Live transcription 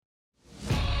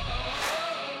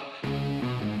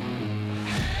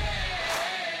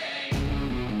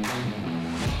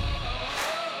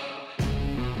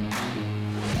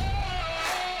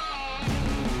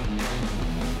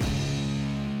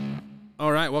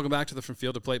welcome back to the From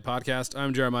Field to Plate podcast.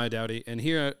 I'm Jeremiah Dowdy, and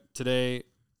here today,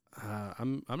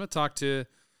 I'm going to talk to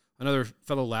another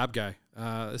fellow lab guy.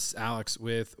 This is Alex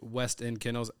with Westend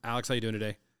Kennels. Alex, how you doing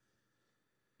today?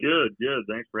 Good.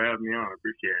 Thanks for having me on. I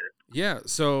appreciate it. Yeah,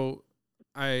 so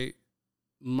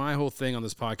my whole thing on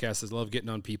this podcast is I love getting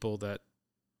on people that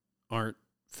aren't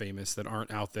famous, that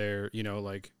aren't out there,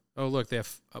 like, oh, look, they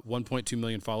have 1.2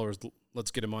 million followers.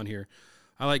 Let's get them on here.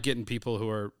 I like getting people who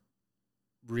are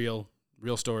real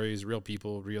stories, real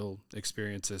people, real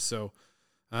experiences. So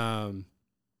I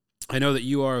know that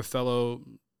you are a fellow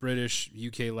British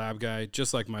UK lab guy,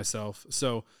 just like myself.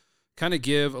 So kind of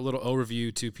give a little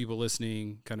overview to people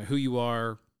listening, kind of who you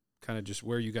are, kind of just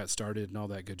where you got started and all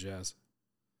that good jazz.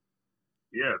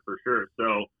 Yeah, for sure.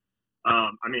 So,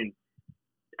 I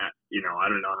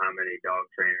don't know how many dog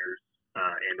trainers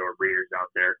and or breeders out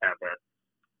there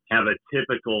have a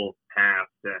typical path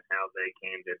to how they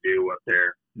came to do what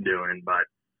they're doing, but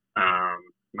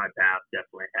my path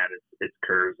definitely had its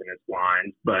curves and its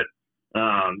lines. But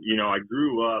I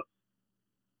grew up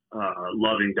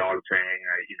loving dog training.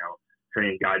 I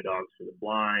trained guide dogs for the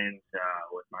blind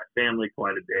with my family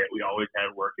quite a bit. We always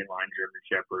had working line German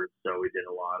Shepherds, so we did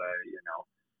a lot of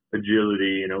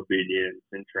agility and obedience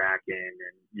and tracking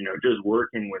and just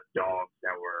working with dogs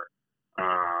that were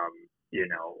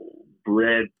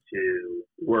bred to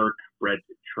work, bred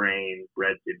to train,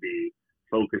 bred to be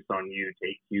focused on you,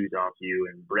 take cues off you,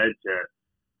 and bred to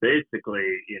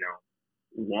basically,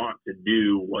 want to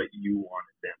do what you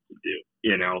wanted them to do.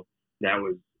 That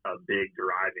was a big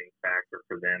driving factor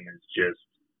for them, is just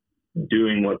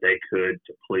doing what they could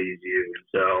to please you. And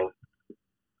so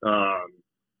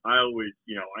I always,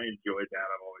 I enjoyed that.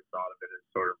 I've always thought of it as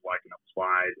sort of like an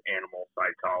applied animal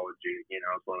psychology.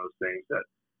 It's one of those things that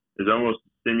is almost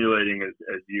stimulating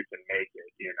as you can make it,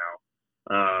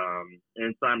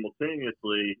 and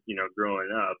simultaneously,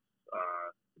 growing up,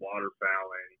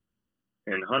 waterfowling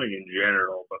and hunting in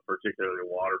general, but particularly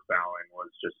waterfowling, was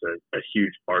just a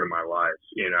huge part of my life,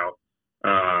 and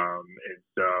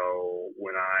so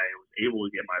when I was able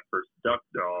to get my first duck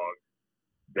dog,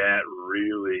 that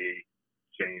really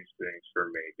changed things for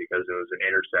me, because it was an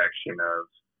intersection of,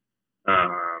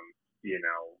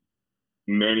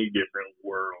 many different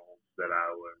worlds that I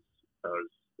was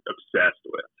obsessed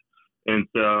with. And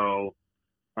so,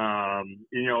 I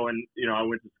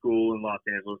went to school in Los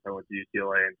Angeles. I went to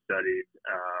UCLA and studied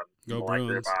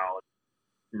molecular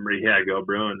biology. Yeah, go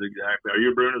Bruins, exactly. Are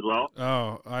you a Bruin as well?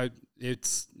 Oh,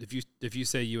 if you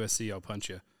say USC, I'll punch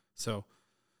you. So,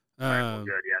 all right, well,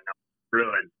 good. Yeah, no,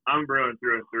 Bruin. I'm Bruin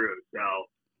through and through. So,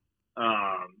 so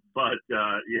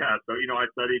I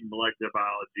studied molecular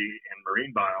biology and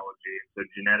marine biology, and so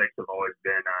genetics have always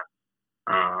been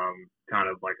kind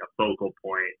of like a focal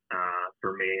point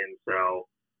for me. And so,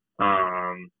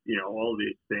 all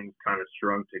these things kind of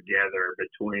strung together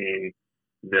between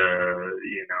the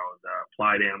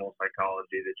applied animal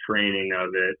psychology, the training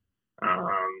of it.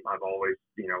 I've always,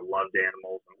 loved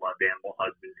animals and loved animal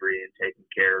husbandry and taking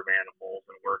care of animals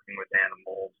and working with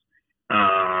animals.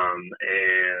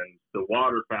 And the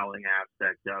waterfowling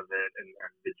aspect of it, and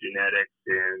the genetics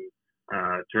in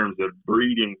terms of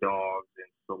breeding dogs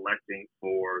and selecting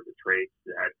for the traits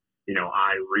that,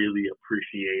 I really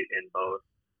appreciate in both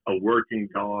a working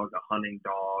dog, a hunting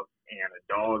dog, and a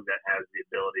dog that has the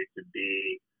ability to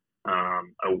be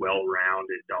a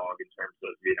well-rounded dog in terms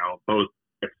of, both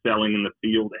excelling in the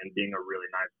field and being a really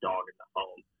nice dog in the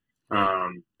home.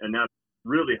 And that's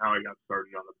really how I got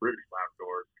started on the British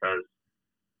Labradors, because,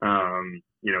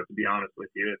 to be honest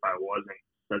with you, if I wasn't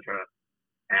such a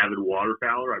avid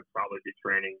waterfowler, I'd probably be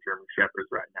training German Shepherds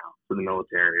right now for the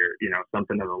military, or,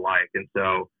 something of the like. And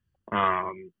so,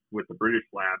 with the British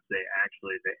Labs, they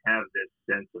have this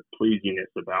sense of pleasiness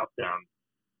about them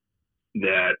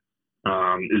that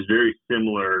is very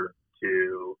similar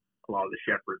to a lot of the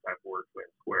Shepherds I've worked with,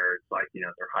 where it's like,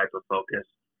 they're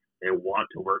hyper-focused. They want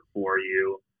to work for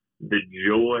you. The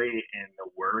joy in the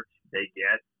work they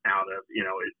get out of,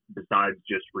 besides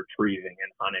just retrieving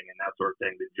and hunting and that sort of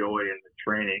thing, the joy in the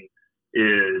training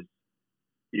is,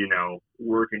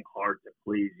 working hard to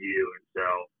please you. And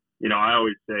so, I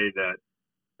always say that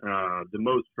the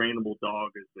most trainable dog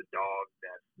is the dog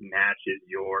that matches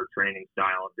your training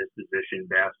style and disposition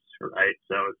best, right?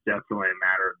 So it's definitely a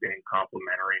matter of being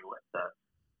complementary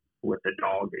with the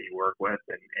dog that you work with,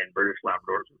 and British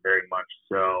Labradors are very much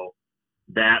so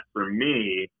that for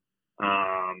me.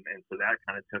 And so that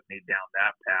kind of took me down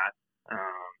that path.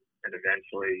 And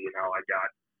eventually, I got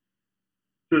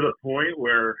to the point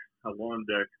where I wanted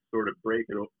to sort of break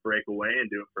away and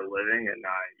do it for a living. And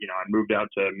I moved out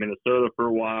to Minnesota for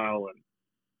a while, and,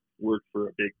 worked for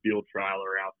a big field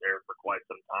trialer out there for quite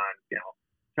some time.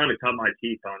 Kind of cut my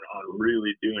teeth on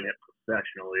really doing it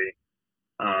professionally.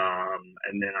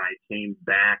 And then I came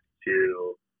back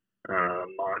to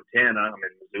Montana. I'm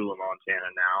in Missoula, Montana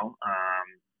now,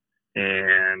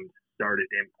 and started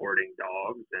importing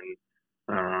dogs.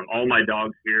 And all my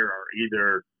dogs here are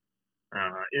either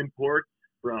imports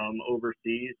from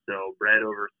overseas, so bred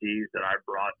overseas that I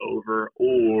brought over,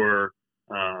 or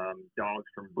dogs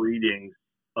from breedings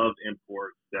of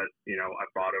imports that I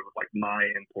brought over, like my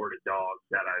imported dogs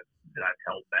that I've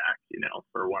held back,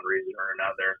 for one reason or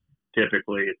another.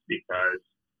 Typically, it's because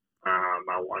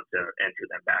I want to enter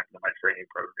them back into my training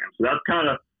program. So that's kind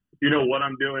of what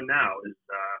I'm doing now is,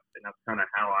 and that's kind of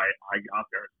how I got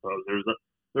there. I suppose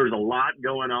there's a lot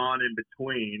going on in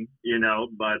between,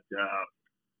 but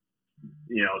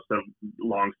so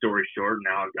long story short,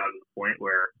 now I've gotten to the point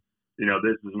where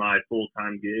this is my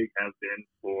full-time gig, has been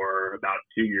for about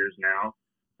 2 years now.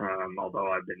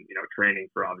 Although I've been, training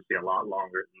for obviously a lot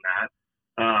longer than that.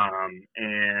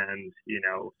 And,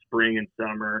 spring and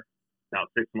summer,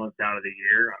 about 6 months out of the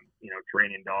year, I'm,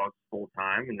 training dogs full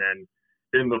time. And then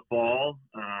in the fall,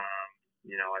 I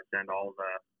send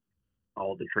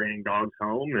all the training dogs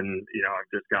home, and,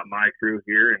 I've just got my crew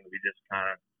here, and we just kind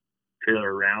of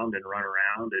trailer around and run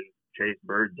around and chase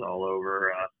birds all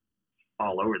over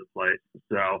the place.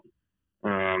 So,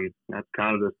 that's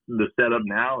kind of the setup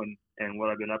now and what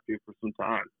I've been up to for some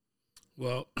time.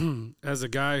 Well, as a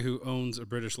guy who owns a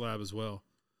British Lab as well,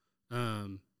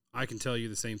 I can tell you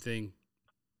the same thing.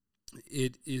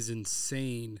 It is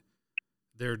insane,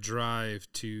 their drive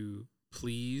to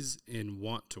please and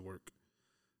want to work.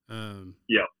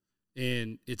 Yeah.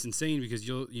 And it's insane because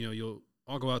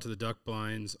I'll go out to the duck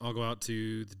blinds, I'll go out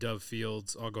to the dove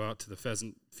fields, I'll go out to the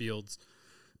pheasant fields,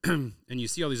 and you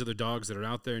see all these other dogs that are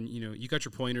out there, and you got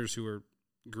your pointers who are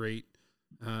great.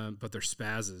 But they're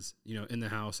spazzes, in the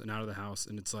house and out of the house.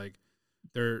 And it's like,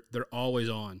 they're always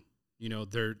on,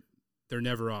 they're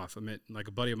never off. I mean, like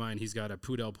a buddy of mine, he's got a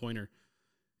Poodle pointer,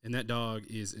 and that dog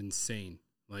is insane.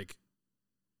 Like,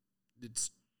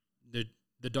 it's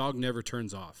the dog never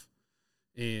turns off.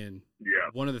 And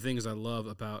one of the things I love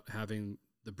about having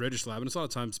the British Lab, and it's a lot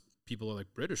of times people are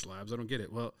like, British Labs, I don't get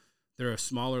it. Well, they're a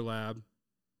smaller lab,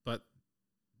 but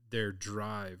their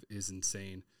drive is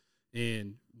insane.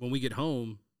 And when we get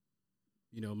home,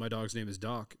 my dog's name is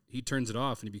Doc. He turns it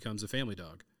off and he becomes a family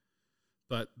dog.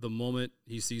 But the moment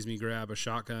he sees me grab a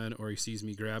shotgun or he sees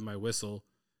me grab my whistle,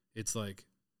 it's like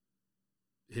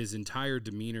his entire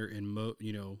demeanor and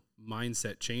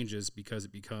mindset changes, because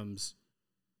it becomes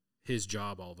his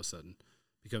job all of a sudden,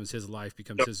 becomes his life,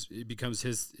 becomes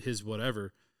his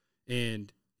whatever.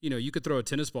 And you could throw a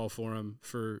tennis ball for him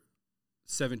for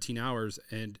 17 hours,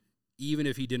 and even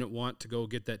if he didn't want to go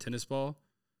get that tennis ball,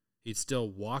 he'd still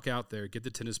walk out there, get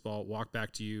the tennis ball, walk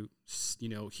back to you,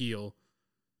 heel,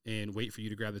 and wait for you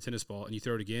to grab the tennis ball. And you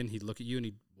throw it again, he'd look at you and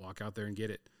he'd walk out there and get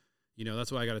it.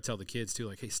 That's why I got to tell the kids too,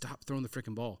 like, hey, stop throwing the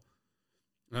freaking ball.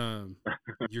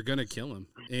 You're going to kill him.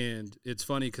 And it's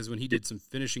funny because when he did some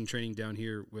finishing training down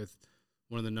here with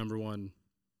one of the number one,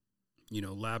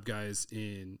 lab guys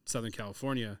in Southern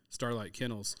California, Starlight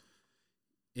Kennels,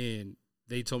 and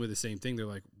they told me the same thing. They're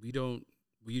like, we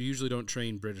usually don't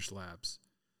train British Labs,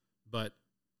 but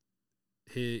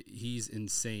he's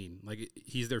insane. Like,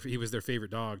 he was their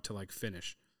favorite dog to like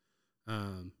finish.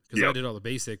 Cause I did all the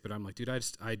basic, but I'm like, dude, I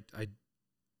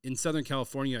in Southern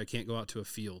California, I can't go out to a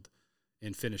field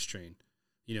and finish train.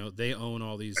 They own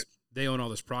all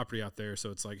this property out there.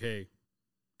 So it's like, hey,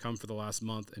 come for the last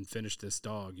month and finish this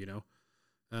dog,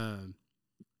 and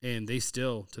they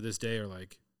still to this day are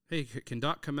like, hey, can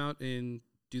Doc come out and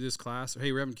do this class? Or,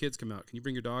 hey, we're having kids come out. Can you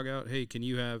bring your dog out? Hey, can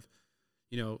you have,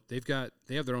 they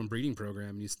have their own breeding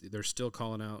program. And they're still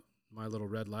calling out my little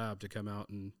red lab to come out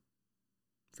and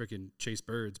freaking chase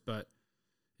birds. But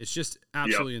it's just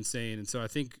absolutely insane. And so I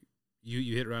think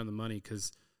you hit right on the money,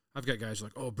 because I've got guys who are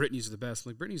like, oh, Brittany's are the best. I'm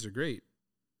like, Brittany's are great,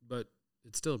 but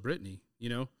it's still Brittany,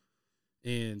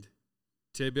 and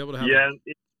to be able to have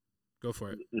go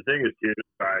for it. The thing is, too,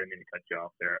 sorry, I didn't mean to cut you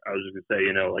off there. I was just going to say,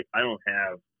 like, I don't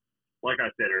have, like I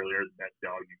said earlier, the best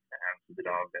dog you can have is the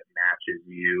dog that matches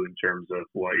you in terms of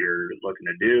what you're looking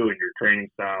to do and your training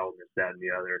style, this, that, and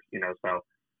the other, so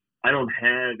I don't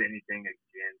have anything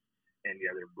against any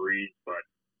other breeds, but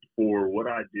for what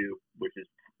I do, which is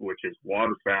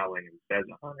waterfowling and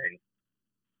pheasant hunting,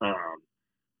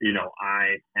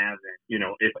 I haven't,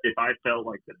 if I felt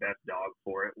like the best dog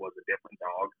for it was a different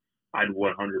dog, I'd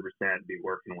 100% be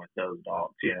working with those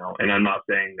dogs, and I'm not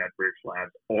saying that British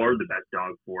Labs are the best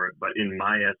dog for it, but in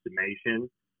my estimation,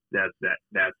 that's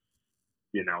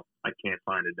I can't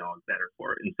find a dog better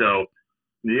for it. And so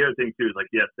the other thing too is like,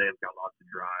 yes, they've got lots of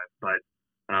drive, but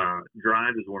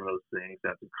drive is one of those things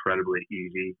that's incredibly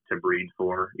easy to breed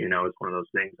for. You know, it's one of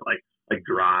those things like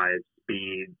drive,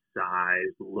 speed,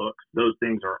 size, looks. Those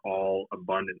things are all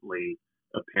abundantly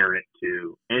apparent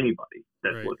to anybody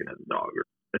that's right. looking at the dog.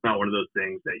 It's not one of those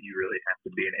things that you really have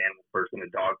to be an animal person,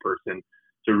 a dog person,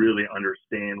 to really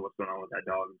understand what's going on with that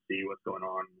dog and see what's going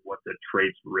on, what the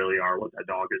traits really are, what that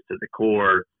dog is to the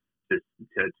core, to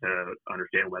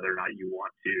understand whether or not you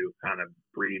want to kind of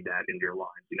breed that into your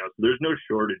lines. You know, so there's no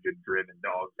shortage of driven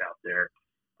dogs out there.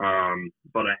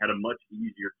 But I had a much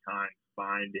easier time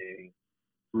finding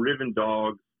driven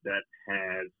dogs that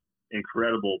has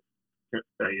incredible,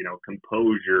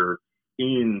 composure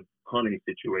in hunting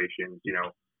situations.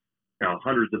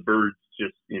 Hundreds of birds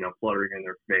just, fluttering in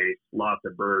their face, lots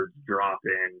of birds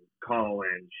dropping,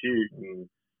 calling, shooting,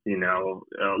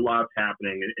 lots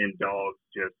happening, and dogs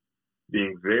just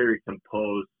being very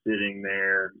composed, sitting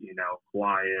there,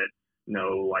 quiet,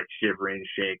 no like shivering,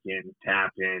 shaking,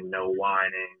 tapping, no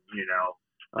whining,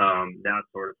 that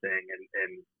sort of thing.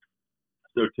 And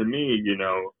so to me,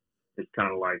 it's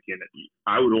kind of like,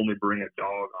 I would only bring a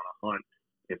dog on a hunt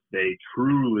if they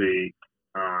truly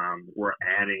were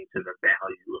adding to the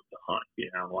value of the hunt.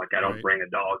 Like I don't Right. bring a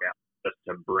dog out just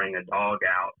to bring a dog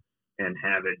out and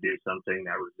have it do something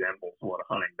that resembles what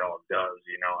a hunting dog does.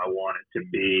 I want it to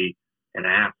be an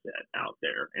asset out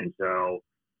there. And so,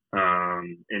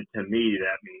 and to me,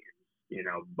 that means,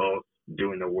 both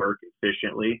doing the work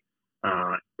efficiently,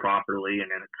 properly,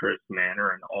 and in a crisp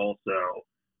manner, and also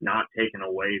not taken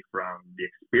away from the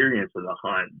experience of the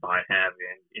hunt by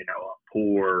having, a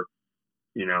poor,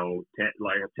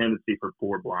 like a tendency for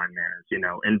poor blind manners,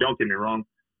 and don't get me wrong,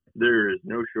 there is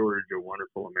no shortage of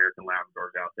wonderful American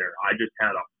Labradors out there. I just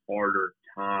had a harder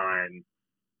time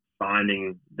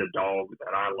finding the dog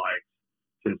that I liked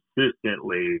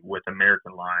consistently with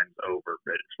American lines over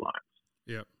British lines.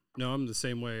 Yeah. No, I'm the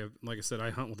same way. Like I said,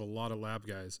 I hunt with a lot of lab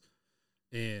guys,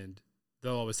 and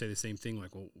they'll always say the same thing.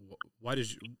 Like, well, why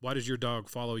does your dog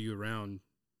follow you around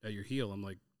at your heel? I'm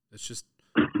like,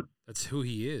 that's who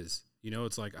he is.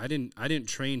 It's like I didn't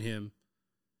train him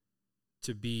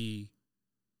to be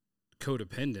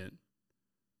codependent.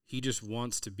 He just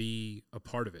wants to be a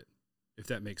part of it, if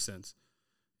that makes sense.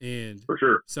 And for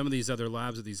sure, some of these other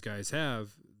labs that these guys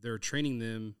have, they're training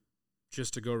them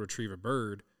just to go retrieve a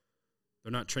bird.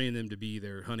 They're not training them to be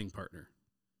their hunting partner.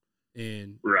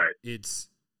 And right. It's,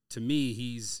 to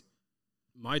me,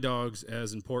 my dog's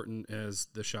as important as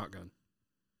the shotgun.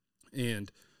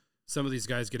 And some of these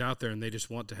guys get out there and they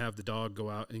just want to have the dog go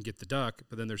out and get the duck,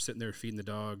 but then they're sitting there feeding the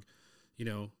dog,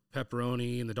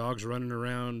 pepperoni, and the dog's running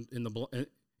around in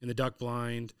the duck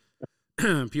blind.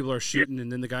 People are shooting,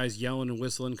 and then the guy's yelling and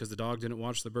whistling because the dog didn't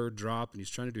watch the bird drop, and he's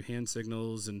trying to do hand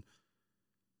signals. And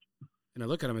I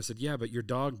look at him, I said, yeah, but your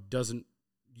dog's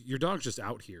just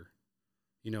out here.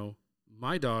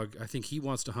 My dog, I think he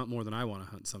wants to hunt more than I want to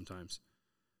hunt sometimes.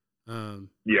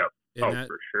 Yeah.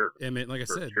 For sure. I mean, like I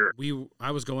said, sure.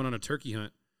 I was going on a turkey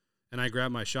hunt, and I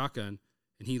grabbed my shotgun,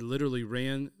 and he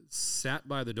literally sat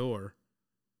by the door,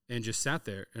 and just sat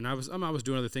there. And I was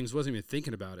doing other things, wasn't even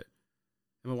thinking about it.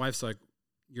 And my wife's like,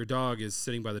 your dog is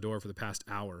sitting by the door for the past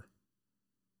hour.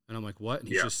 And I'm like, what? And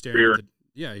he's just staring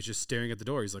he's just staring at the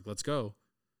door. He's like, let's go.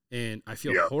 And I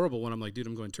feel horrible when I'm like, dude,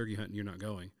 I'm going turkey hunting. You're not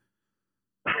going.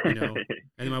 And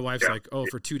then my wife's like, oh,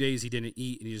 for 2 days he didn't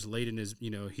eat, and he just laid in his,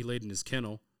 he laid in his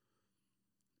kennel,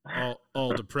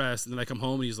 all depressed. And then I come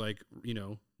home and he's like,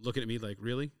 looking at me like,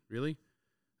 really?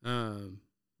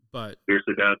 But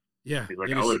seriously, Dad. Yeah. He's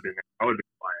like, I would have been quiet.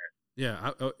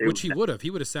 Yeah, which he would have. He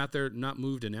would have sat there, not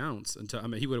moved an ounce until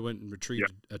he would have went and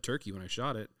retrieved a turkey when I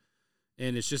shot it.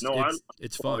 And it's just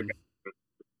it's fun.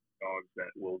 Dogs that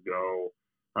will go,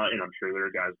 and I'm sure there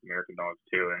are guys with American dogs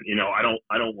too. And I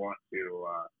don't want to.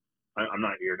 I'm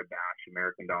not here to bash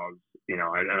American dogs. And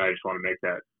I just want to make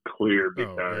that clear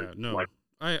because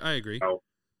I agree.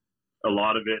 A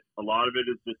lot of it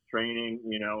is just training,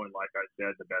 and like I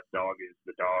said, the best dog is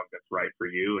the dog that's right for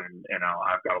you. And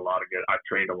I've got I've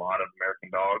trained a lot of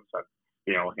American dogs. A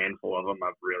handful of them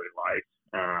I've really liked.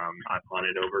 I've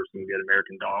hunted over some good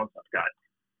American dogs. I've got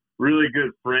really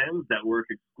good friends that work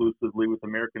exclusively with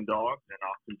American dogs, and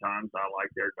oftentimes I like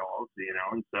their dogs,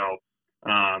 and so,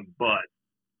 but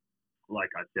like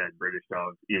I said, British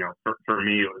dogs, for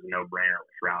me, it was a no-brainer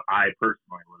which route I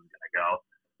personally was going to go.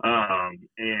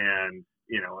 And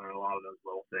a lot of those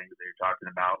little things that you're talking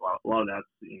about, a lot of that's,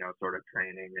 sort of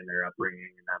training and their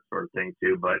upbringing and that sort of thing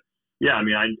too. But yeah, I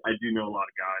mean, I do know a lot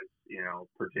of guys,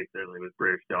 particularly with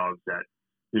British dogs that,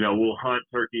 will hunt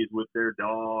turkeys with their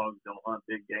dogs. They'll hunt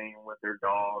big game with their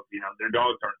dogs. Their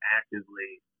dogs aren't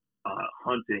actively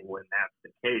hunting when that's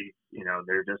the case.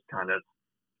 They're just kind of,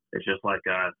 it's just like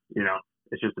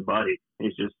it's just a buddy.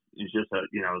 He's just a,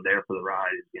 there for the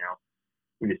ride.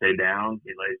 When you say down,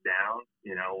 he lays down.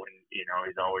 When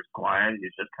he's always quiet.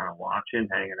 He's just kind of watching,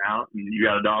 hanging out. And you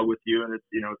got a dog with you, and it's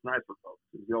it's nice for folks.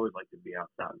 You always like to be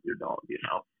outside with your dog.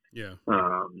 Yeah.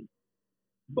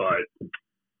 But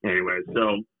anyway,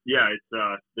 so yeah, it's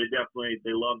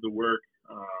they love the work.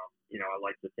 I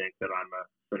like to think that I'm a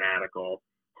fanatical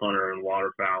hunter and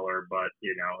waterfowler, but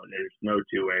there's no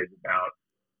two ways about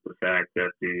the fact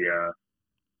that the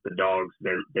dogs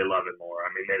they love it more.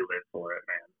 I mean, they live for it,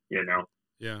 man.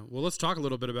 Yeah. Well, let's talk a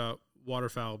little bit about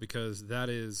waterfowl, because that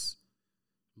is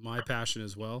my passion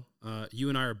as well. You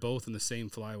and I are both in the same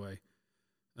flyway.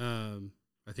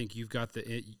 I think you've got that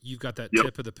Yep.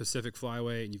 tip of the Pacific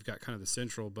Flyway, and you've got kind of the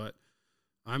central, but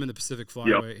I'm in the Pacific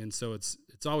Flyway. Yep. And so it's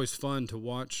always fun to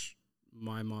watch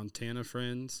my Montana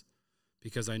friends,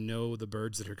 because I know the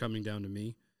birds that are coming down to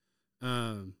me.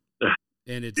 And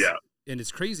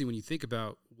it's crazy when you think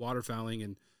about waterfowling.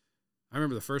 And I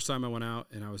remember the first time I went out,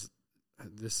 and I'm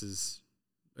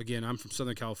from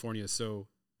Southern California. So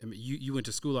I mean, you went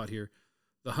to school out here.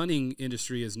 The hunting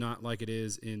industry is not like it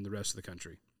is in the rest of the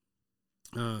country.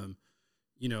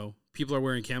 People are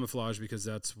wearing camouflage because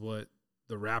that's what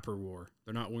the rapper wore.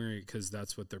 They're not wearing it because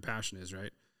that's what their passion is,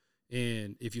 right?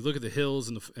 And if you look at the hills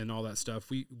and all that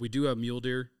stuff, we do have mule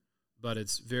deer, but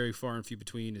it's very far and few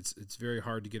between. It's very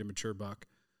hard to get a mature buck.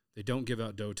 They don't give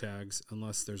out doe tags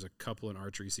unless there's a couple in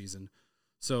archery season.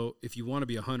 So if you want to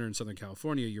be a hunter in Southern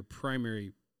California, your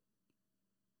primary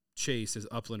chase is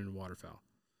upland and waterfowl.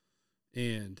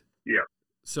 And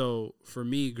so for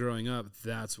me growing up,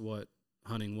 that's what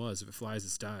hunting was. If it flies,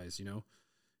 it dies,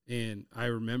 And I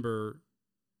remember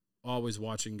always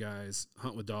watching guys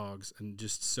hunt with dogs and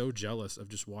just so jealous of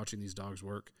just watching these dogs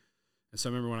work. And so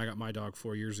I remember when I got my dog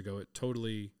 4 years ago, I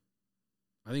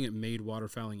think it made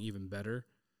waterfowling even better.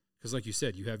 Because like you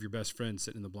said, you have your best friend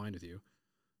sitting in the blind with you.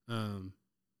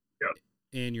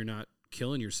 And you're not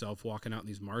killing yourself walking out in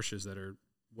these marshes that are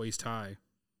waist high,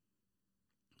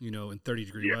 in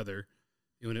 30-degree weather.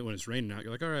 When it's raining out,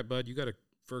 you're like, all right, bud, you got a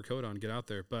fur coat on, get out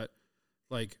there. But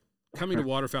like coming to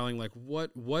waterfowling, like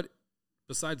what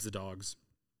besides the dogs,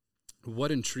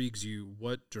 what intrigues you,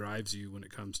 what drives you when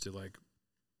it comes to like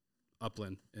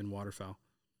upland and waterfowl?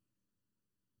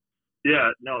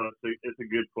 Yeah, no, it's a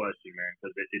good question, man,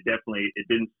 because it definitely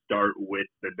didn't start with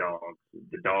the dogs.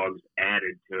 The dogs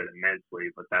added to it immensely,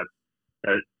 but that's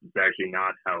actually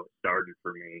not how it started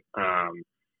for me.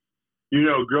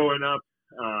 Growing up,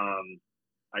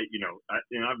 I've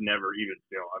never really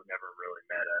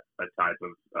met a type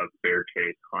of bear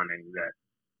chase hunting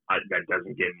that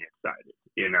doesn't get me excited.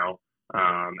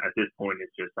 At this point,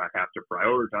 it's just I have to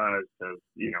prioritize because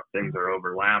things are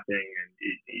overlapping, and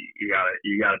you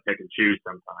gotta pick and choose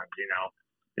sometimes.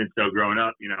 And so growing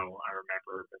up, I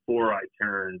remember before I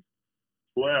turned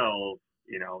 12,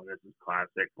 this is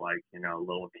classic, like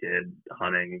little kid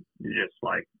hunting, just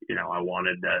like I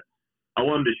wanted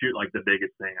to shoot like the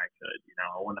biggest thing I could.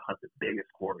 I wanted to hunt the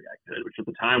biggest quarry I could, which at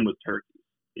the time was turkeys.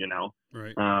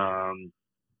 Right.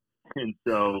 And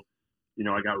so.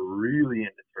 I got really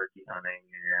into turkey hunting,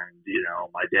 and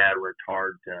my dad worked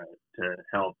hard to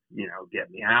help get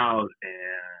me out,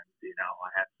 and I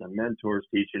had some mentors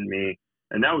teaching me,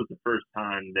 and that was the first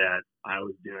time that I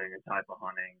was doing a type of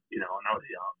hunting, and I was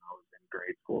young, I was in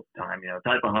grade school at the time,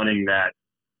 type of hunting that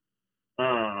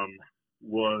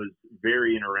was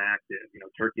very interactive.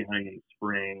 Turkey hunting in the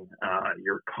spring,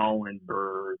 you're calling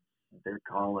birds, they're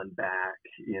calling back,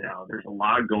 there's a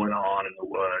lot going on in the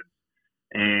woods.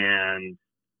 And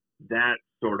that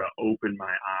sort of opened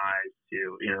my eyes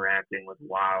to interacting with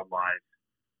wildlife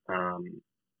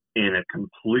in a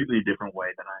completely different way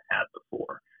than I had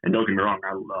before. And don't get me wrong,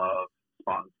 I love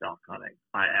spot and stalk hunting.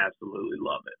 I absolutely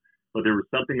love it. But there was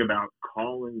something about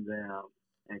calling them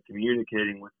and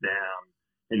communicating with them.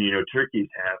 And, turkeys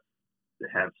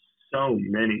have so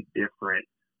many different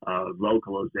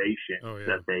vocalizations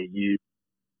that they use.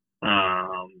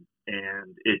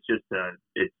 And it's just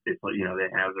it's like they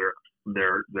have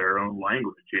their own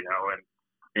language,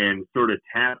 and sort of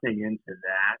tapping into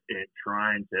that and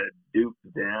trying to dupe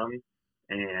them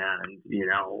and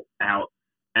out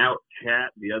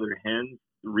chat the other hens,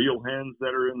 real hens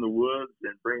that are in the woods,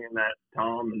 and bringing that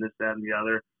tom and this, that, and the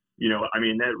other.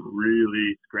 That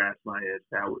really scratched my itch.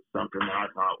 That was something that I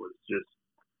thought was just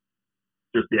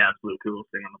the absolute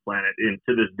coolest thing on the planet. And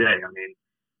to this day,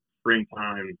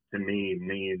 springtime to me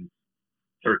means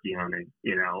turkey hunting,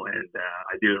 and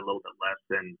I do it a little bit less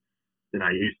than than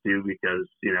I used to because,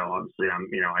 obviously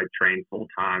I train full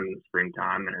time in the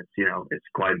springtime and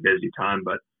it's quite a busy time,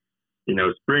 but,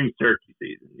 spring's turkey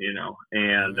season,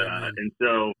 and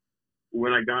so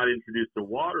when I got introduced to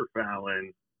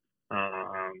waterfowling,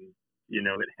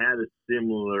 it had a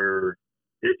similar,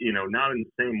 not in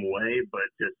the same way, but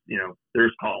just,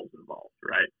 there's calls involved,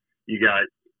 right? You got,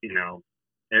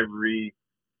 every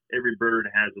bird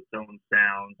has its own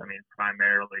sounds. I mean,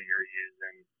 primarily you're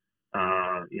using,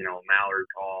 mallard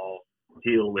call,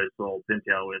 teal whistle,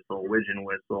 pintail whistle, widgeon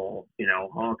whistle,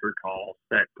 honker call,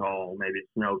 speck call, maybe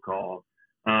snow call.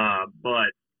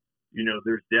 But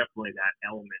there's definitely that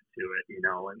element to it, and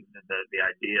the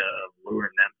idea of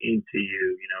luring them into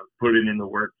you, putting in the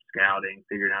work, scouting,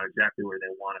 figuring out exactly where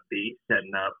they want to be,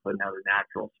 setting up, putting out a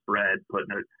natural spread,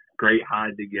 putting a great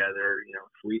hide together,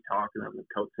 sweet talking them and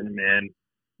coaxing them in.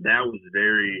 That was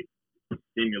very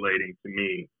stimulating to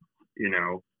me,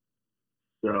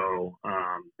 So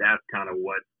that's kind of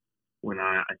what, when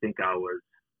I think I was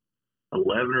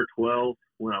 11 or 12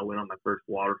 when I went on my first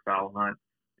waterfowl hunt.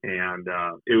 And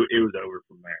it was over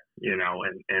from there, and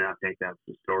I think that's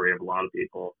the story of a lot of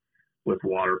people with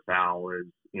waterfowl is,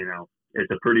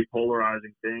 it's a pretty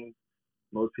polarizing thing.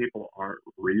 Most people aren't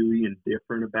really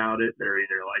indifferent about it. They're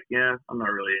either like, yeah, I'm not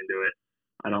really into it.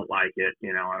 I don't like it. I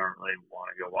don't really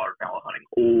want to go waterfowl hunting.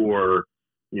 Or,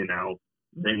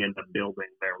 they end up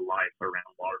building their life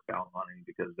around waterfowl hunting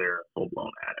because they're a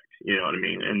full-blown addict. You know what I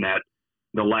mean? And that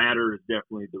the latter is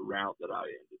definitely the route that I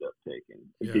ended up taking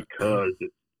because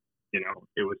it's,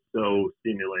 it was so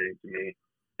stimulating to me.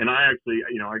 And I actually,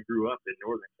 I grew up in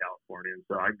Northern California, and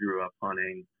so I grew up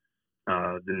hunting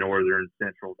the northern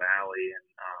Central Valley, and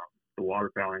the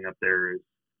waterfowling up there is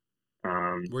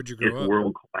Where'd you grow up?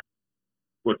 World class.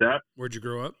 What's that? Where'd you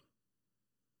grow up?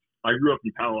 I grew up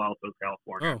in Palo Alto,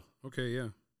 California. Oh, okay, yeah.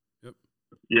 Yep.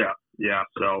 Yeah.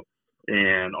 So,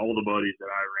 and all the buddies that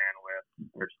I ran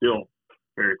with are still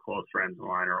very close friends of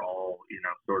mine, are all,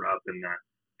 sort of up in the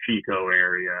Chico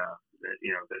area,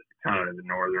 the kind of the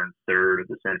northern third of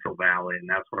the Central Valley, and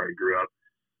that's where I grew up,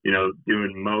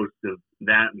 doing most of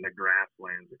that in the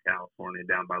grasslands of California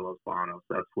down by Los Banos.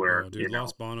 That's where,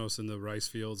 Los Banos and the rice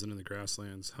fields and in the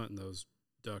grasslands, hunting those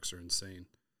ducks are insane.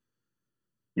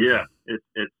 Yeah,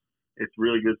 it's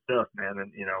really good stuff, man,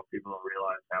 and people don't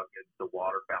realize how good the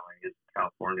waterfowling is in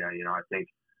California. I think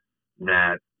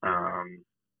that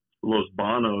Los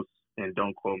Banos, and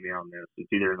don't quote me on this,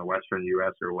 it's either in the Western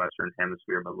U.S. or Western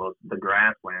Hemisphere, but the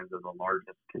grasslands are the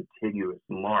largest contiguous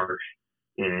marsh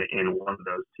in one of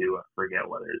those two. I forget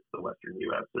whether it's the Western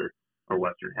U.S. or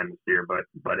Western Hemisphere,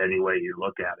 but any way you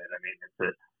look at it, I mean,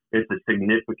 it's a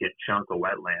significant chunk of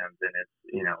wetlands, and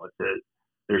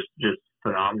there's just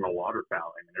phenomenal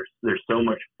waterfowling. There's so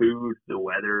much food. The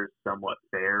weather is somewhat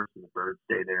fair, so the birds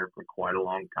stay there for quite a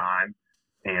long time,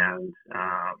 and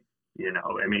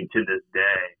I mean, to this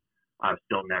day, I've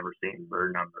still never seen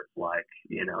bird numbers like,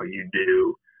 you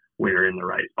do when you're in the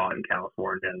right spot in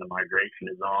California and the migration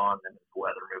is on and it's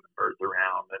weather moving birds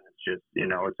around, and it's just,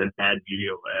 it's an Nat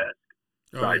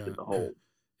Geo-esque sight to the whole.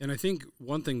 And I think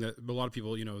one thing that a lot of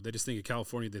people, they just think of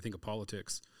California, they think of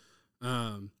politics.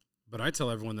 But I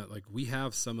tell everyone that, like, we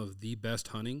have some of the best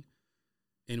hunting,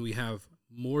 and we have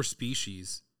more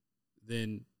species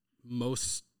than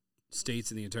most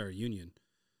states in the entire union.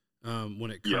 When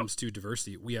it comes to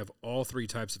diversity, we have all three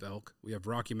types of elk. We have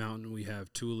Rocky Mountain, we have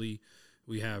Thule,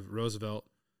 we have Roosevelt.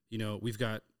 We've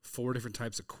got 4 different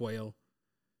types of quail.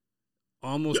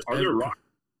 Almost. Are there Rockies?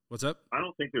 What's up? I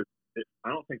don't think there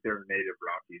are native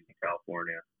Rockies in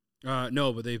California.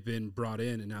 No, but they've been brought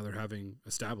in, and now they're having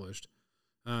established.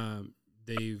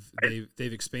 They've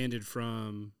expanded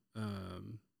from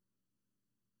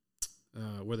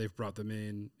where they've brought them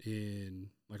in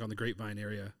like on the Grapevine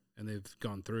area, and they've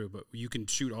gone through, but you can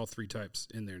shoot all 3 types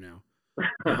in there now.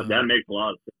 That makes a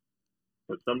lot of sense.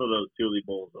 But some of those Thule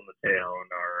bulls on the tail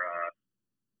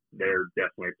they're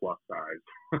definitely plus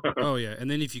size. Oh yeah,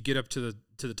 and then if you get up to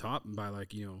the top and by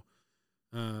like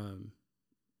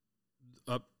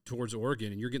up towards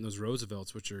Oregon, and you're getting those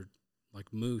Roosevelts, which are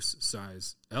like moose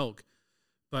size elk.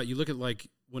 But you look at, like,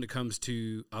 when it comes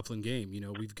to upland game,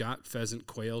 we've got pheasant,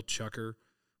 quail, chucker,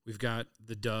 we've got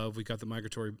the dove, we've got the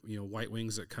migratory, white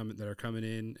wings that are coming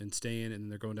in and staying, and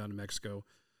they're going down to Mexico.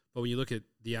 But when you look at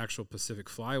the actual Pacific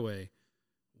Flyway,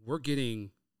 we're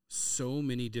getting so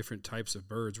many different types of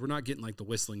birds. We're not getting like the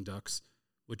whistling ducks,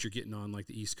 which you're getting on like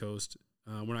the East Coast.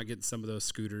 We're not getting some of those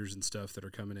scooters and stuff that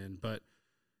are coming in, but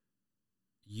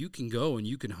you can go and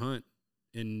you can hunt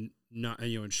and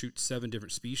and shoot 7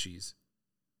 different species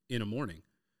in a morning,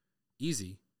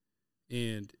 easy.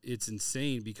 And it's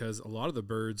insane because a lot of the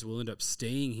birds will end up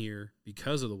staying here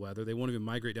because of the weather. They won't even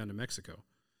migrate down to Mexico.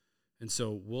 And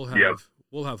so we'll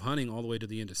have hunting all the way to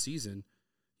the end of season.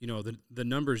 You know, the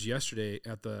numbers yesterday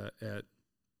at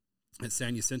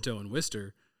San Jacinto and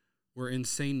Worcester were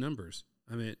insane numbers.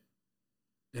 I mean,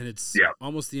 and it's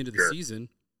almost the end of the season,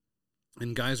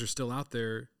 and guys are still out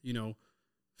there, you know,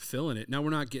 filling it. Now we're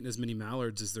not getting as many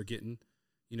mallards as they're getting,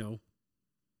 you know,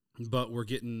 but we're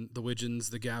getting the widgeons,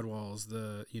 the gadwalls,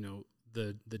 the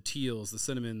teals, the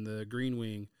cinnamon, the green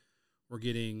wing. We're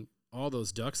getting all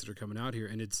those ducks that are coming out here,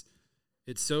 and it's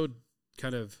so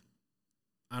kind of,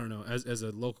 I don't know, as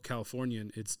a local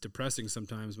Californian, it's depressing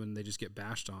sometimes when they just get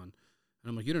bashed on. And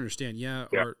I'm like, you don't understand.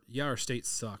 Our state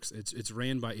sucks. It's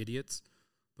ran by idiots,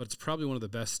 but it's probably one of the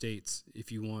best states if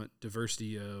you want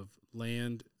diversity of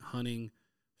land, hunting,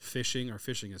 fishing. Our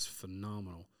fishing is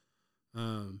phenomenal.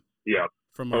 Sorry,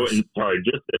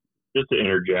 just to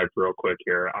interject real quick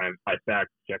here, I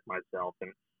fact checked myself,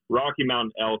 and Rocky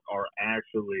Mountain elk are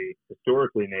actually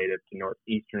historically native to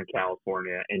northeastern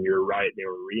California, and you're right, they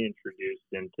were reintroduced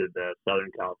into the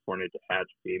Southern California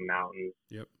Tehachapi Mountains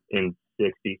in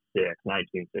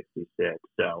 1966.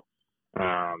 So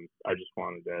I just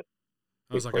wanted to.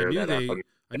 I was like,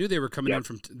 I knew they were coming in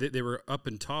from. They were up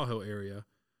in Tahoe area,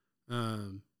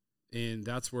 and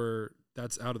that's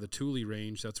out of the Tule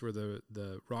range. That's where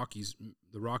the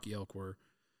Rocky elk were.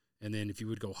 And then if you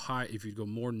would go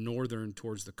more northern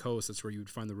towards the coast, that's where you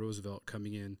would find the Roosevelt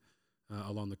coming in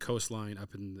along the coastline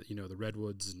up in the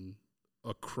redwoods and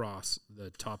across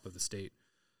the top of the state.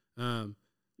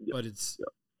 But it's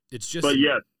just. But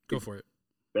go for it.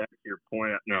 Back to your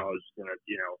point. No, I was just gonna.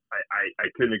 I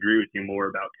couldn't agree with you more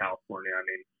about California. I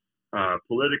mean,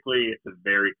 politically, it's a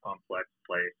very complex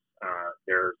place.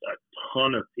 There's a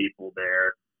ton of people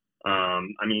there.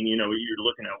 I mean, you're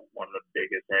looking at one of the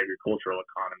biggest agricultural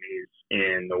economies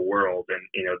in the world, and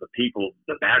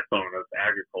the backbone of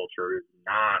agriculture is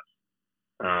not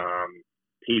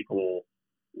people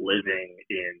living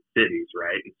in cities,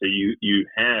 right? And so you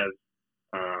have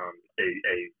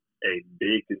a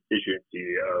big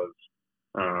constituency of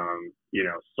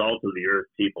salt of the earth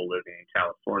people living in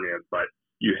California, but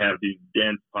you have these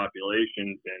dense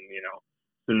populations in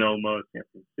Sonoma, San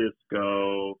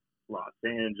Francisco, Los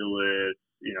Angeles,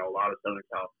 a lot of Southern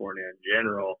California in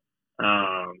general,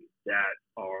 that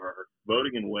are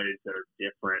voting in ways that are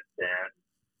different than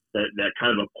that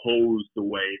kind of oppose the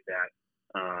way that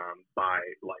by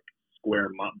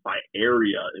by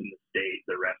area in the state,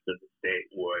 the rest of the state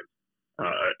would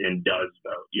and does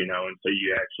vote, and so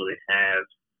you actually have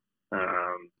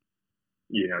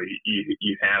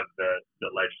you have the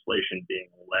legislation being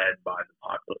led by the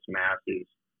populous masses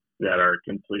that are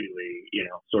completely,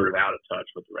 sort of out of touch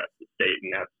with the rest of the state.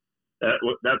 And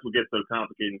that's what gets so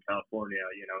complicated in California,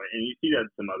 and you see that in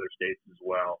some other states as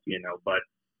well, but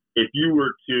if you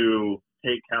were to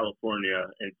take California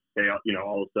and say,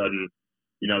 all of a sudden,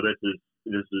 this is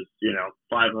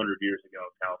 500 years ago,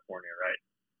 California, right?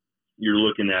 You're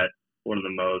looking at one of the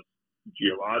most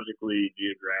geographically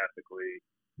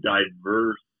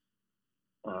diverse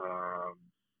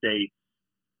states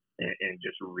and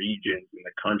just regions in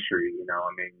the country.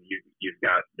 I mean, you've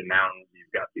got the mountains,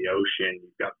 you've got the ocean,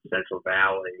 you've got the Central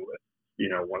Valley with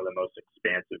one of the most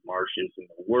expansive marshes in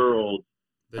the world.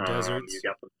 The deserts. You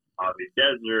got the Mojave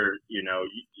Desert.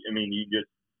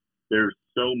 There's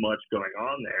so much going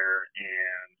on there,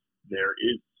 and there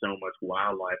is so much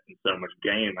wildlife and so much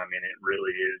game. I mean, it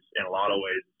really is in a lot of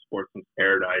ways a sportsman's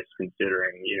paradise,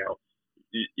 considering you're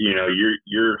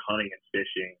hunting and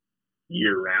fishing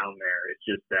year round there. It's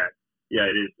just that,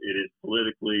 it is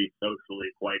politically, socially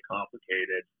quite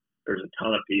complicated. There's a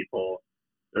ton of people.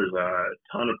 There's a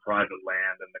ton of private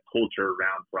land, and the culture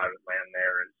around private land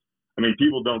there is,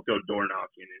 people don't go door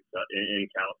knocking in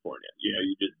California.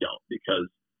 You just don't, because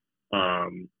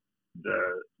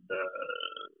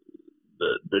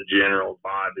the general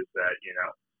vibe is that,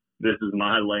 this is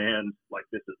my land, like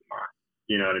this is mine.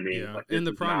 You know what I mean? Yeah. Like, and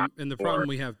the problem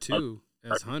we have too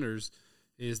as hunters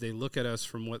is they look at us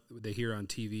from what they hear on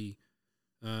TV,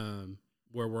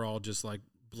 where we're all just like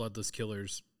bloodless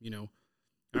killers. I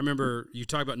remember you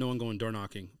talk about no one going door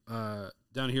knocking.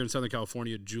 Down here in Southern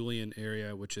California, Julian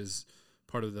area, which is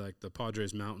part of the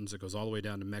Padres Mountains, it goes all the way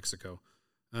down to Mexico,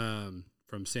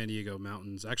 from San Diego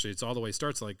mountains. Actually, it's all the way,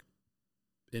 starts like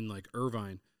in like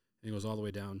Irvine, and it goes all the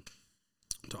way down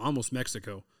to almost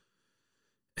Mexico.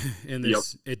 And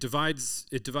it divides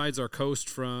our coast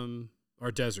from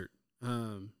our desert,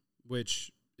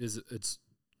 which it's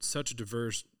such a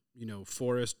diverse,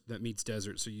 forest that meets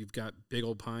desert. So you've got big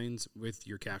old pines with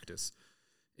your cactus,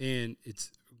 and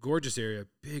it's a gorgeous area,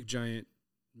 big giant,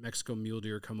 Mexico mule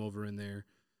deer come over in there.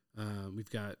 We've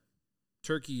got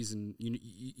turkeys and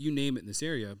you name it in this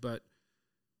area. But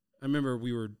I remember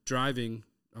we were driving.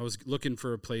 I was looking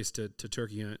for a place to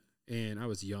turkey hunt, and I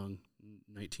was young,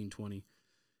 19, 20.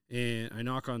 And I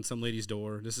knock on some lady's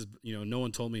door. This is, no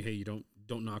one told me, hey, you don't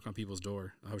knock on people's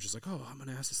door. I was just like, oh, I'm going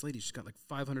to ask this lady. She's got like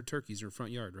 500 turkeys in her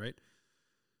front yard, right?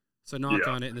 So I knock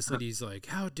on it, and this lady's like,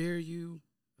 how dare you?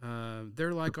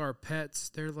 They're like our pets.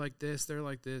 They're like this. They're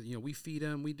like this. We feed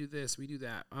them. We do this. We do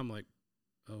that. I'm like,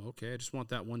 oh, okay. I just want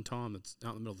that one tom that's out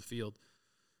in the middle of the field.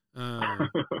 I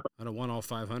don't want all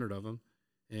 500 of them.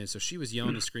 And so she was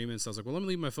yelling and screaming. So I was like, well, let me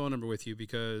leave my phone number with you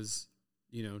because,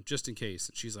 just in case.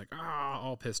 And she's like,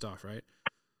 all pissed off, right?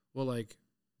 Well, like,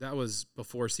 that was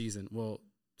before season. Well,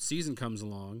 season comes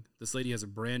along. This lady has a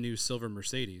brand new silver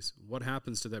Mercedes. What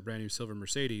happens to that brand new silver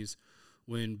Mercedes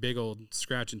when big old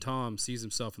Scratch and Tom sees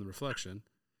himself in the reflection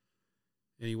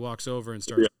and he walks over and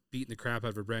starts beating the crap out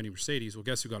of her brand new Mercedes? Well,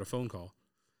 guess who got a phone call?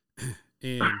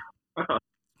 And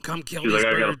come kill these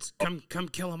birds. Come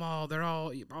kill them all. They're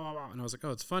all blah, blah, blah. And I was like, oh,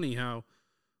 it's funny how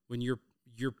when your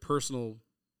personal,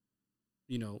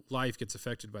 life gets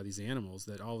affected by these animals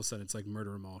that all of a sudden it's like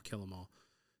murder them all, kill them all,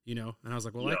 And I was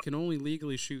like, well, I can only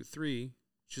legally shoot 3.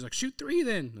 She's like, shoot 3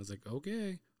 then. I was like,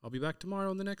 okay, I'll be back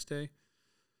tomorrow and the next day.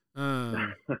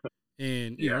 And,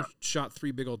 shot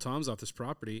 3 big old toms off this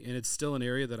property. And it's still an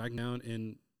area that I can go down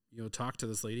and, talk to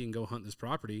this lady and go hunt this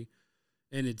property.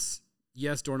 And it's,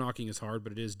 yes, door knocking is hard,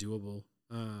 but it is doable.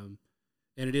 And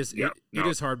it is, it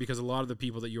is hard because a lot of the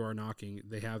people that you are knocking,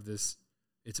 they have this,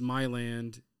 it's my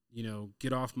land,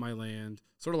 get off my land.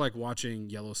 Sort of like watching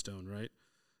Yellowstone, right?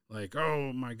 Like,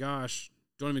 oh my gosh,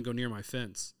 don't even go near my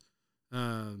fence.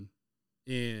 And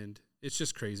it's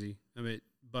just crazy. I mean,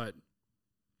 but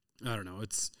I don't know.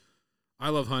 I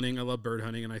love hunting. I love bird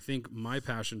hunting. And I think my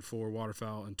passion for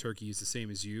waterfowl and turkey is the same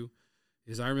as you.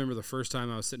 I remember the first time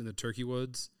I was sitting in the turkey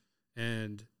woods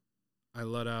and I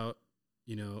let out,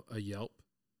 a yelp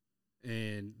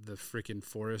and the freaking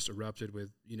forest erupted with,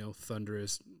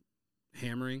 thunderous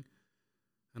hammering.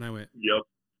 And I went, yep.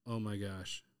 Oh my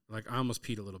gosh. Like I almost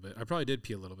peed a little bit. I probably did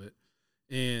pee a little bit.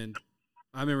 And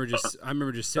I remember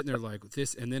just sitting there like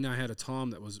this. And then I had a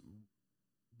tom that was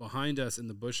behind us in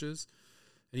the bushes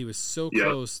and he was so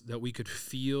close that we could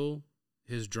feel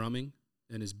his drumming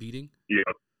and his beating. Yeah.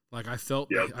 Like I felt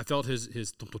his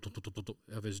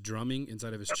of his drumming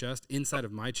inside of his chest, inside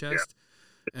of my chest.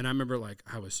 Yeah. And I remember like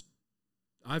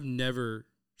I've never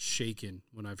shaken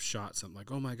when I've shot something. Like,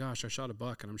 oh my gosh, I shot a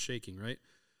buck and I'm shaking, right?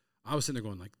 I was sitting there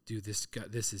going like, dude, this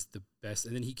is the best.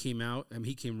 And then he came out and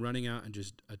he came running out and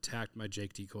just attacked my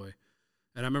Jake decoy.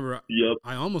 And I remember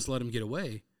I almost let him get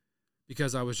away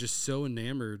because I was just so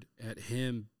enamored at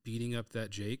him beating up that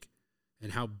Jake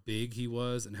and how big he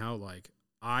was and how like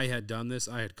I had done this.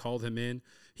 I had called him in.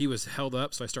 He was held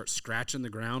up, so I start scratching the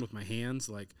ground with my hands,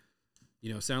 like,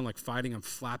 sound like fighting. I'm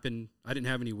flapping. I didn't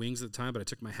have any wings at the time, but I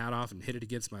took my hat off and hit it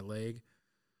against my leg.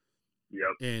 Yep.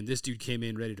 And this dude came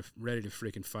in ready to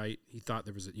freaking fight. He thought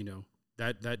there was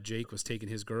that Jake was taking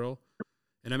his girl.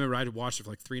 And I remember I had watched it for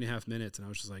like 3.5 minutes, and I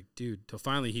was just like, dude. Till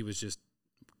finally he was just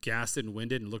gassed and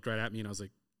winded and looked right at me, and I was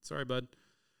like, sorry, bud.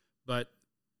 But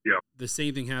the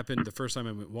same thing happened the first time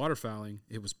I went waterfowling.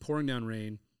 It was pouring down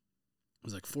rain. It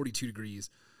was like 42 degrees.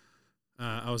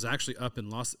 I was actually up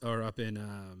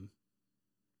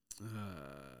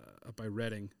by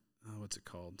Reading. What's it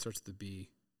called? It starts with the B.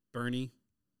 Bernie.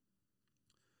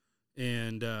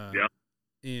 And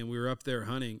and we were up there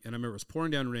hunting, and I remember it was pouring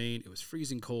down rain. It was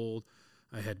freezing cold.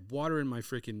 I had water in my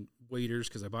freaking waders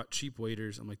because I bought cheap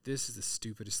waders. I'm like, this is the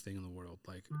stupidest thing in the world.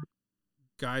 Like,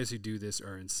 guys who do this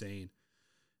are insane.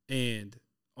 And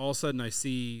all of a sudden I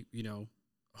see, a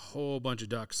whole bunch of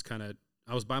ducks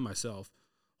I was by myself,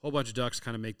 a whole bunch of ducks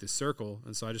kind of make this circle.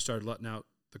 And so I just started letting out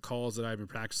the calls that I've been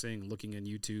practicing, looking on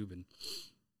YouTube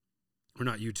or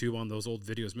not YouTube, on those old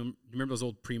videos. Remember those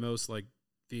old Primos, like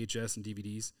VHS and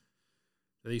DVDs?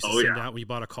 They used to send out when you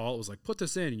bought a call. It was like, put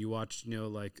this in, and you watched,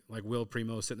 like Will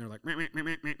Primo sitting there like, meh, meh, meh,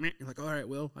 meh, meh, meh. You're like, all right,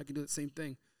 Will, I can do the same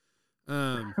thing.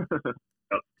 And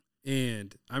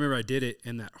I remember I did it,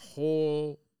 and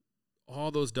all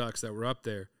those ducks that were up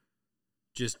there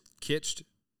just kitched,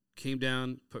 came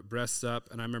down, put breasts up,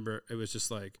 and I remember it was just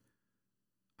like,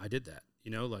 I did that,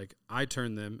 like I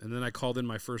turned them, and then I called in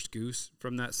my first goose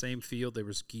from that same field. There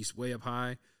was geese way up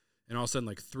high, and all of a sudden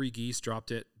like 3 geese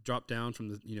dropped down from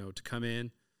the, to come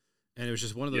in, and it was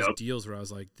just one of those deals where I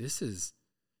was like, this is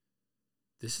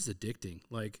addicting.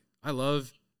 Like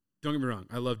don't get me wrong,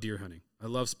 I love deer hunting. I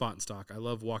love spot and stock. I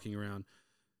love walking around,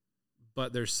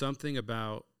 but there's something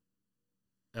about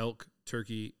elk,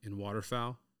 turkey, and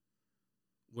waterfowl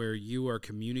where you are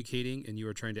communicating and you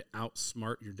are trying to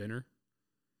outsmart your dinner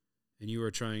and you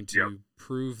are trying to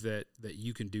prove that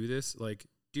you can do this. Like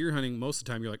deer hunting, most of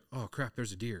the time you're like, oh crap,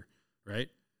 there's a deer, right?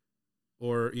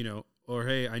 Or, or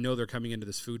hey, I know they're coming into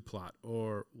this food plot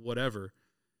or whatever.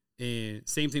 And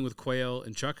same thing with quail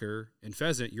and chukar and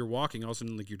pheasant. You're walking, all of a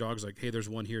sudden, like your dog's like, hey, there's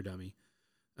one here, dummy.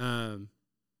 And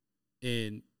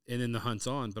then the hunt's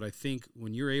on. But I think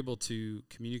when you're able to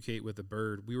communicate with a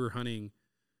bird, we were hunting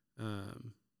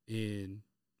in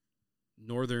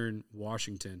northern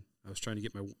Washington. I was trying to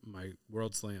get my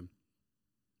World Slam.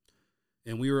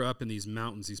 And we were up in these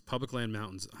mountains, these public land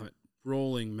mountains,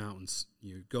 rolling mountains.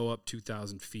 You go up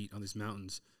 2,000 feet on these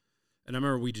mountains. And I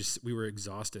remember we were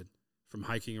exhausted from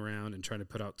hiking around and trying to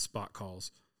put out spot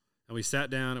calls. And we sat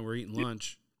down and we're eating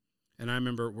lunch. And I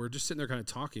remember we're just sitting there kind of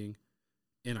talking,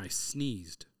 and I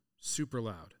sneezed super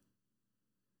loud.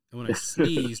 And when I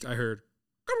sneezed, I heard,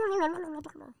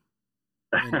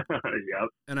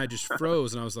 and I just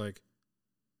froze, and I was like,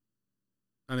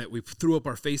 we threw up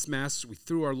our face masks, we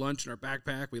threw our lunch in our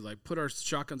backpack, we like put our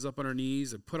shotguns up on our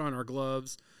knees and put on our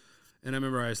gloves. And I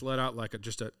remember I just let out like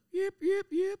just a yip, yip,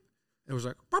 yip. It was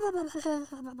like,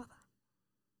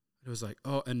 it was like,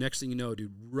 oh, and next thing you know,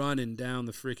 dude, running down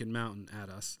the freaking mountain at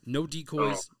us. No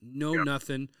decoys,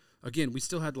 nothing. Again, we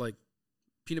still had like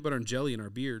peanut butter and jelly in our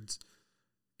beards.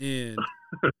 And,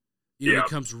 he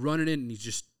comes running in and he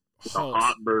just halts. A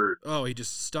hot bird. Oh, he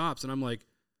just stops. And I'm like,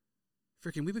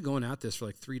 freaking, we've been going at this for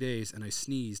like 3 days, and I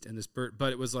sneezed, and this bird,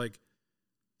 but it was like,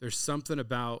 there's something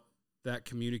about that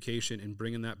communication and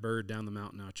bringing that bird down the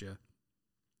mountain at you.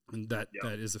 And that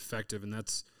is effective. And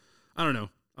that's, I don't know.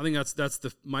 I think that's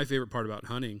my favorite part about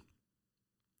hunting,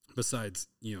 besides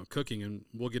cooking, and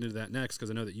we'll get into that next because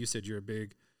I know that you said you're a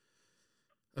big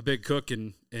cook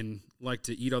and like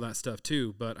to eat all that stuff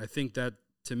too. But I think that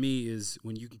to me is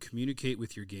when you can communicate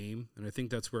with your game, and I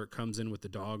think that's where it comes in with the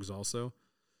dogs also,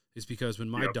 is because when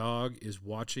my dog is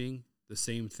watching the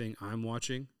same thing I'm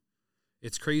watching,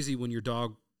 it's crazy when your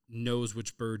dog knows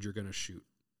which bird you're going to shoot.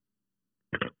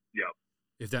 Yeah.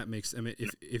 If that makes, I mean,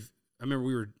 if I remember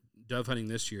we were dove hunting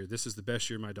this year. This is the best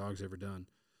year my dog's ever done.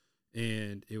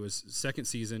 And it was second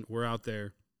season. We're out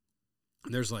there,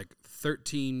 and there's like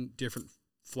 13 different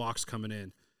flocks coming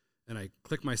in. And I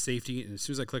click my safety, and as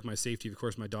soon as I click my safety, of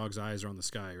course, my dog's eyes are on the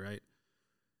sky, right?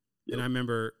 Yep. And I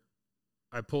remember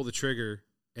I pull the trigger,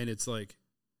 and it's like,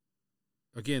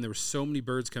 again, there were so many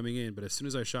birds coming in, but as soon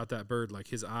as I shot that bird, like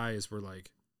his eyes were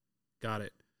like, got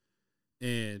it.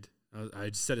 And I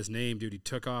just said his name, dude. He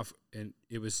took off, and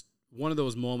it was one of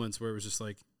those moments where it was just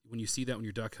like, when you see that when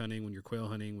you're duck hunting, when you're quail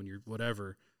hunting, when you're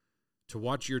whatever, to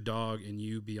watch your dog and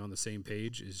you be on the same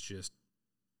page is just,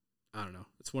 I don't know.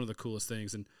 It's one of the coolest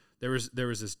things. And there was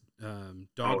this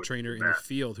dog trainer in the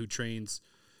field who trains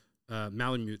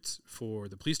Malamutes for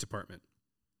the police department.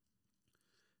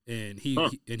 And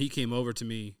he came over to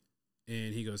me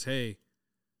and he goes, hey,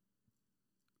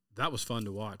 that was fun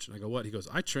to watch. And I go, what? He goes,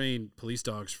 I train police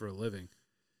dogs for a living.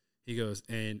 He goes,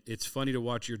 and it's funny to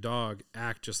watch your dog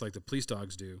act just like the police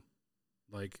dogs do,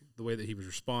 like the way that he was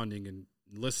responding and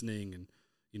listening and,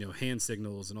 hand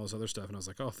signals and all this other stuff. And I was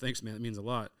like, oh, thanks, man. That means a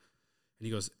lot. And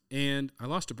he goes, and I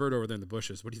lost a bird over there in the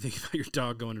bushes. What do you think about your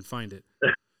dog going and find it?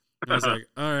 And I was like,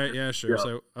 all right, yeah, sure. Yeah.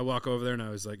 So I walk over there and I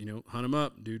was like, hunt him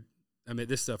up, dude. I mean,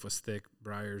 this stuff was thick,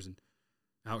 briars, and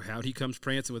out he comes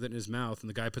prancing with it in his mouth. And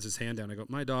the guy puts his hand down. I go,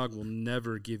 my dog will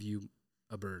never give you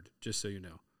a bird, just so you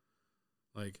know.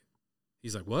 Like,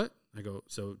 he's like, what? I go,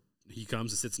 so he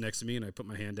comes and sits next to me, and I put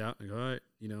my hand out. I go, all right,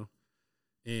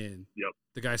 And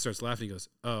the guy starts laughing. He goes,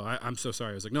 oh, I'm so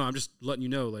sorry. I was like, no, I'm just letting you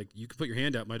know, like, you can put your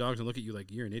hand out. My dog's going to look at you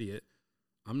like you're an idiot.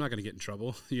 I'm not going to get in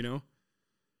trouble, Yeah.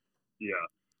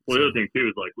 Well, the other thing, too,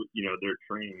 is, like, they're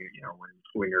training,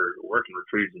 when you're working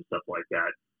retrieves and stuff like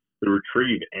that, the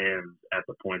retrieve ends at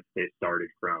the point they started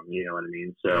from, you know what I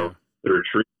mean? So the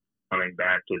retrieve coming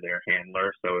back to their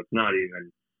handler. So it's not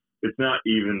even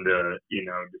the,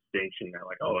 distinction that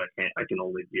like, oh, I can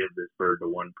only give this bird to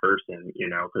one person,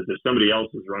 because if somebody else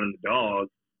is running the dog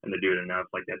and they do it enough,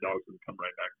 like that dog's going to come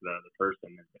right back to the other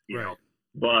person, you know.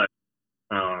 But,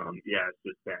 it's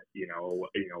just that,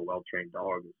 a well-trained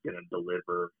dog is going to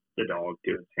deliver the dog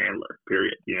to its handler,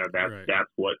 period.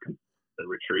 That's what the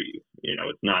retrieve,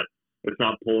 it's not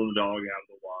pulling the dog out of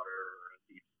the water or a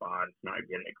deep spot. It's not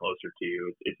getting it closer to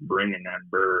you. It's bringing that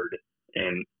bird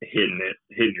and hitting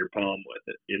your palm with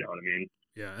it. You know what I mean?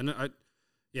 Yeah. And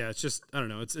it's just, I don't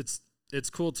know. It's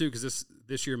cool too. Cause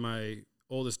this year, my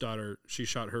oldest daughter, she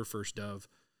shot her first dove,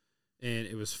 and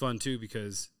it was fun too,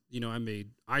 because,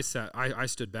 I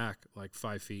stood back like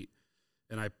 5 feet,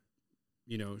 and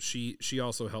she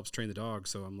also helps train the dog.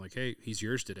 So I'm like, hey, he's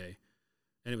yours today.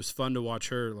 and it was fun to watch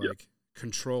her like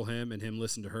control him and him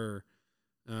listen to her.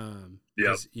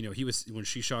 Because you know, he was, when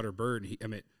she shot her bird, I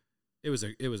mean, it was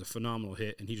a phenomenal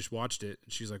hit, and he just watched it,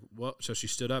 and she's like, well, so she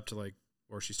stood up to like,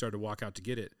 or she started to walk out to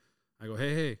get it. I go,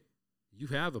 hey, you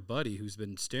have a buddy who's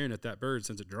been staring at that bird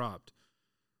since it dropped.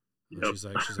 And she's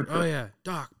like, oh yeah,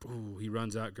 Doc. Ooh, he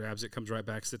runs out, grabs it, comes right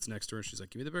back, sits next to her, and she's like,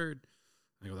 give me the bird.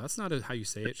 I go, that's not how you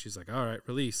say it. She's like, all right,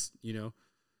 release, you know,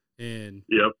 and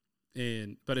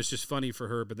but it's just funny for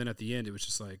her. But then at the end, it was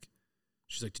just like,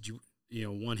 she's like, did you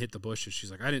know, one hit the bushes?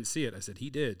 She's like, I didn't see it. I said, he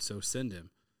did, so send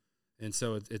him. And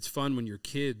so it's fun when your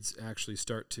kids actually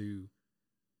start to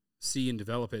see and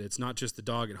develop it. It's not just the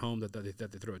dog at home that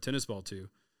they throw a tennis ball to,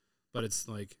 but it's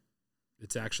like,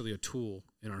 it's actually a tool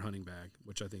in our hunting bag,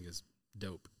 which I think is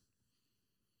dope.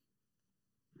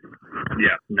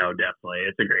 Yeah, no, definitely.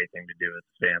 It's a great thing to do with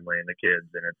the family and the kids,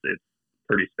 and it's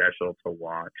pretty special to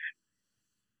watch.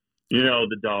 You know,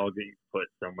 the dog that you put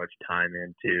so much time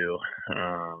into,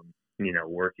 you know,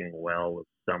 working well with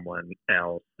someone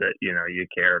else that, you know, you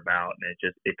care about, and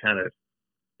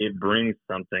it brings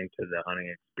something to the hunting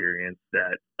experience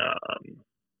that,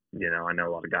 you know, I know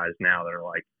a lot of guys now that are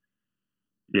like,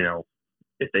 you know,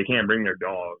 if they can't bring their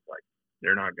dog, like,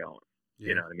 they're not going. Yeah.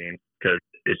 You know what I mean? Because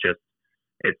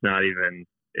it's not even,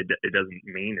 it doesn't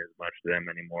mean as much to them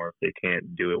anymore if they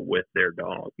can't do it with their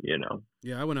dog, you know?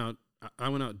 Yeah, I went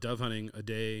out dove hunting a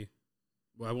day.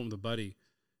 Well, I went with a buddy,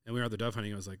 and we were out the dove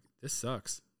hunting. I was like, this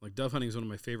sucks. Like, dove hunting is one of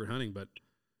my favorite hunting, but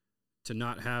to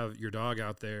not have your dog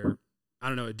out there, I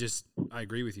don't know. I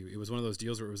agree with you. It was one of those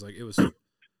deals where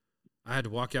I had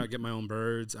to walk out, get my own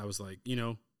birds. I was like, you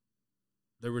know,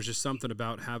 there was just something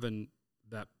about having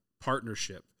that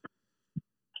partnership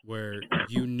where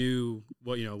you knew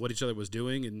what each other was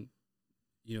doing, and,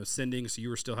 you know, sending, so you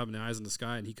were still having the eyes in the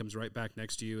sky, and he comes right back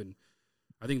next to you. And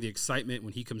I think the excitement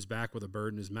when he comes back with a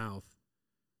bird in his mouth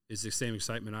is the same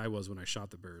excitement I was when I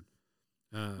shot the bird.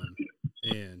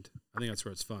 And I think that's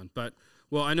where it's fun. But,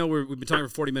 well, I know we've been talking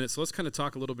for 40 minutes, so let's kind of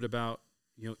talk a little bit about,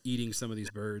 you know, eating some of these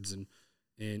birds and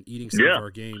eating some of our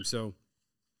game. So,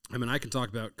 I mean, I can talk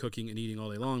about cooking and eating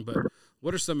all day long, but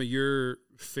what are some of your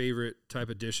favorite type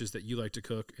of dishes that you like to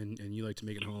cook and you like to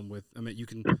make at home with? I mean,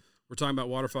 we're talking about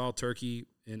waterfowl, turkey,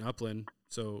 and upland.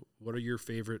 So what are your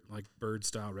favorite, like, bird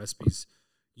style recipes?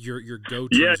 Your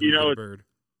go-tos with a bird?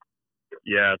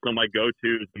 Yeah. So my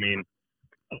go-tos, I mean,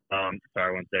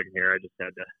 sorry, 1 second here. I just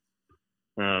had to,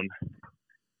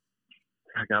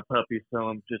 I got puppies, so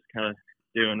I'm just kind of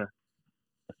doing a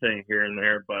thing here and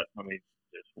there, but let me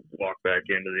just walk back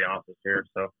into the office here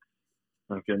so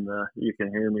you can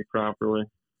hear me properly.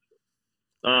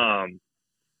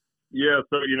 Yeah,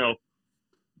 so, you know,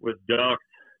 with ducks,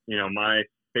 you know, my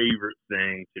favorite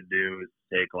thing to do is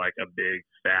take like a big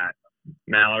fat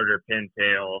mallard or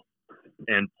pintail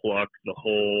and pluck the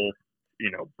whole,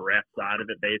 you know, breast side of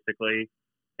it basically,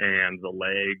 and the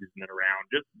legs, and then around,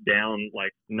 just down,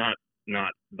 like not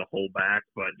the whole back,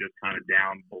 but just kind of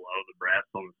down below the breast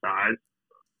on the sides.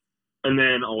 And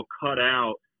then I'll cut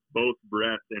out both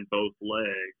breasts and both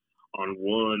legs on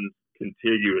one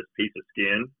contiguous piece of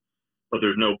skin, but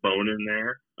there's no bone in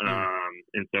there.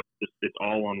 And so it's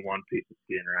all on one piece of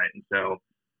skin, right? And so,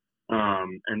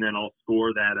 and then I'll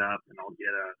score that up, and I'll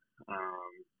get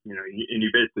you know, and you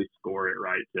basically score it,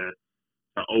 right, to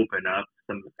open up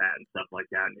some of the fat and stuff like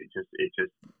that. And it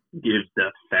just gives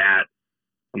the fat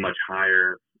a much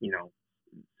higher, you know,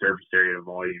 surface area to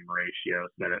volume ratio,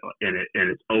 so that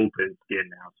it's open skin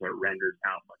now, so it renders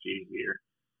out much easier.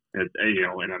 And you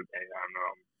know, and I'm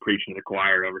preaching to the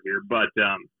choir over here, but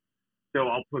so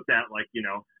I'll put that, like, you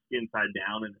know, skin side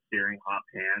down in a searing hot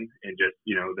pan, and just,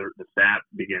 you know, the fat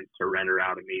begins to render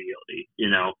out immediately, you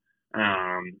know,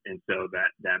 and so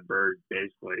that bird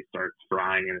basically starts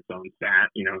frying in its own fat,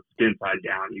 you know, skin side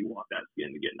down. You want that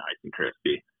skin to get nice and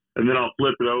crispy. And then I'll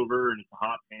flip it over, and it's a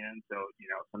hot pan, so, you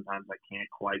know, sometimes I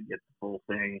can't quite get the full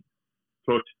thing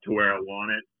cooked to where I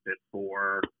want it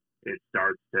before it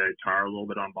starts to char a little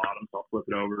bit on bottom. So I'll flip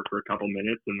it over for a couple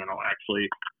minutes, and then I'll actually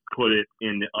put it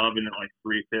in the oven at like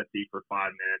 350 for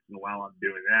 5 minutes. And while I'm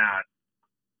doing that,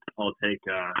 I'll take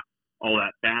all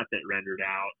that fat that rendered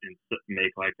out and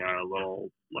make like a little,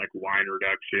 like, wine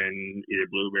reduction, either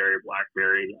blueberry,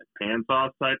 blackberry, like pan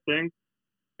sauce type thing,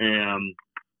 and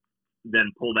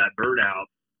then pull that bird out,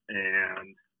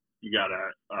 and you got a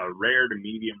rare to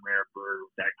medium rare bird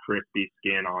with that crispy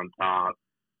skin on top,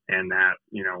 and that,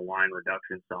 you know, wine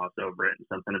reduction sauce over it. And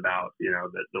something about, you know,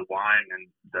 the wine and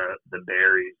the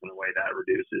berries and the way that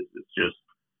reduces,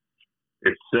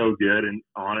 it's so good. And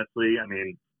honestly, I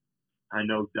mean, I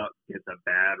know duck gets a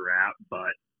bad rap, but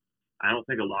I don't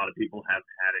think a lot of people have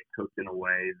had it cooked in a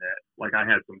way that, like, I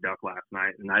had some duck last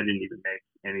night and I didn't even make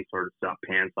any sort of stuff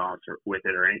pan sauce with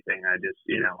it or anything. I just,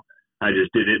 I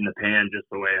just did it in the pan just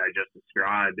the way I just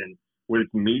described. And when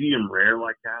it's medium rare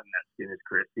like that and that skin is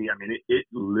crispy, I mean, it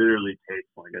literally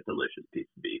tastes like a delicious piece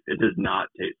of beef. It does not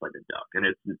taste like a duck,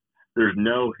 and there's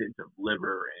no hint of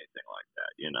liver or anything like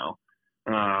that,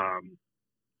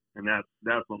 and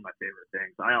that's one of my favorite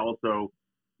things. I also,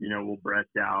 will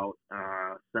breast out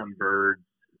some birds,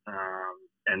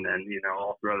 and then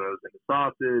I'll throw those into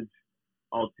sausage.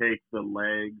 I'll take the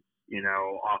legs,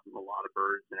 off of a lot of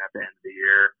birds, and at the end of the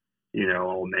year,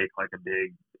 I'll make like a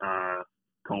big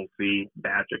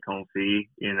batch of confit,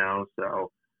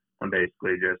 So I'm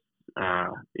basically just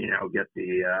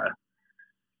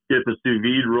get the sous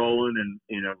vide rolling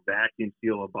and vacuum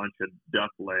seal a bunch of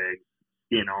duck legs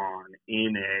skin on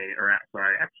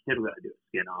typically I do it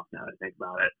skin off now that I think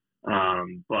about it.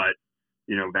 But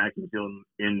vacuum seal them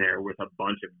in there with a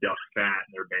bunch of duck fat,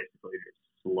 and they're basically just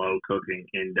slow cooking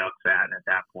in duck fat. And at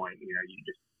that point, you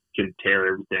just can tear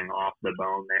everything off the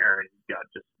bone there, and you've got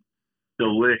just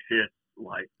delicious,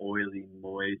 like oily,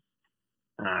 moist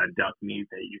duck meat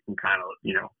that you can kind of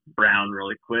brown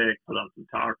really quick, put on some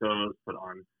tacos, put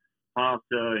on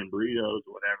pasta and burritos,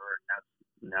 whatever,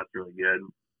 and that's really good.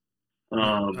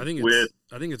 I think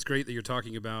it's great that you're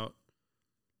talking about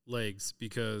legs,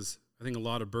 because I think a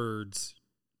lot of birds,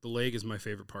 the leg is my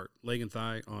favorite part. Leg and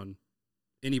thigh on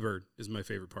any bird is my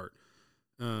favorite part.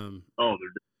 They're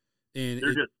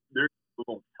just a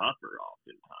little tougher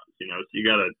oftentimes, so you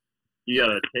gotta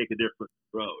take a different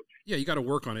approach. Yeah, you got to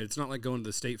work on it. It's not like going to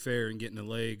the state fair and getting a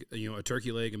leg, a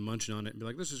turkey leg, and munching on it and be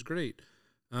like, this is great.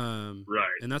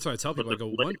 Right. And that's why I tell people,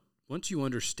 once you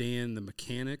understand the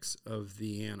mechanics of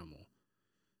the animal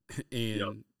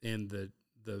and the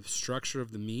structure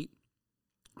of the meat,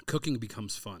 cooking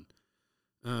becomes fun.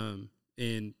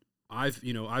 And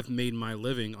I've made my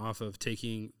living off of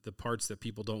taking the parts that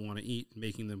people don't want to eat,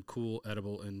 making them cool,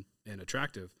 edible, and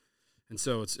attractive. And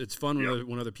so it's fun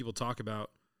when other people talk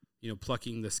about,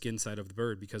 plucking the skin side of the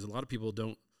bird, because a lot of people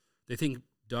they think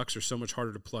ducks are so much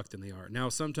harder to pluck than they are. Now,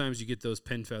 sometimes you get those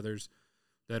pen feathers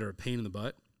that are a pain in the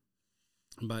butt,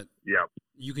 but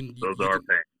you can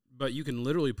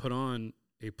literally put on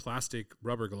a plastic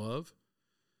rubber glove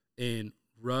and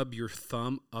rub your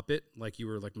thumb up it like you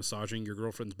were like massaging your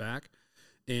girlfriend's back,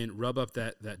 and rub up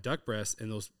that duck breast,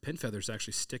 and those pen feathers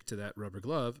actually stick to that rubber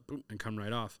glove, boom, and come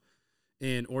right off.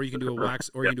 Or you can do a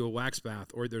wax, or you can do a wax bath,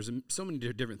 or there's so many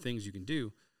different things you can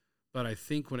do. But I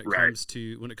think when it comes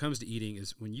to eating,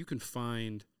 is when you can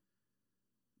find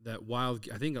that wild.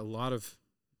 I think a lot of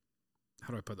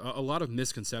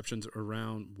misconceptions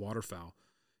around waterfowl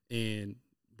and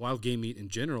wild game meat in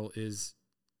general is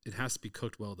it has to be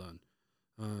cooked well done.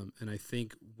 And I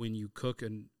think when you cook a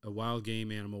wild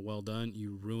game animal well done,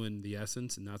 you ruin the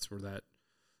essence, and that's where that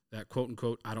quote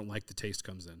unquote I don't like the taste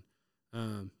comes in.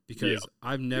 Because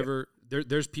I've never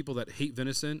there's people that hate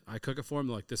venison. I cook it for them,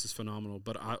 they're like, this is phenomenal,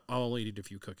 but I'll only eat it if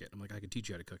you cook it. I'm like, I can teach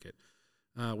you how to cook it.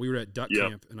 We were at duck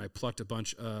camp, and I plucked a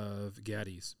bunch of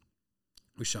gaddies.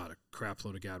 We shot a crap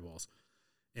load of gadwalls,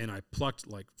 and I plucked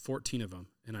like 14 of them,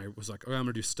 and I was like, I'm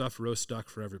gonna do stuffed roast duck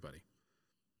for everybody,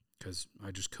 because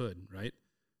I just could, right?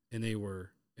 And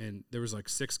there was like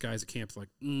 6 guys at camp like,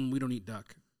 we don't eat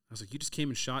duck. I was like, you just came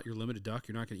and shot your limited duck,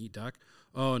 you're not gonna eat duck?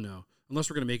 Oh no, unless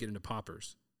we're gonna make it into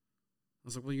poppers. I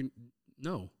was like, well,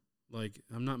 no, like,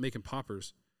 I'm not making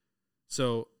poppers.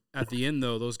 So at the end,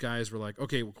 though, those guys were like,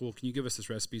 okay, well, cool. Can you give us this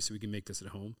recipe so we can make this at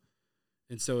home?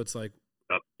 And so it's like,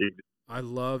 I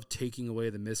love taking away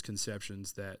the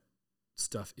misconceptions that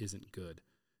stuff isn't good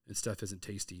and stuff isn't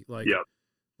tasty. Like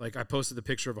I posted the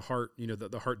picture of a heart,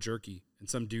 the heart jerky, and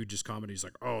some dude just commented, he's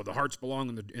like, oh, the hearts belong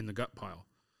in the gut pile.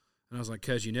 And I was like,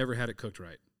 cuz you never had it cooked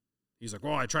right. He's like,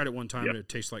 well, I tried it one time and it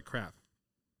tastes like crap.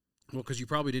 Well, because you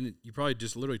probably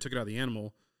just literally took it out of the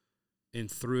animal and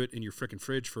threw it in your frickin'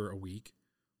 fridge for a week,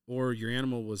 or your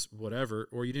animal was whatever,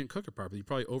 or you didn't cook it properly. You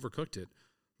probably overcooked it.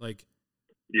 Like,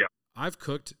 I've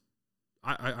cooked,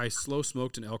 I slow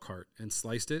smoked an elk heart and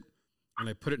sliced it, and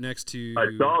I put it next to. I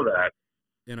saw that.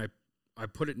 And I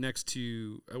put it next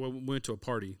to. I went to a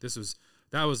party.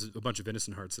 That was a bunch of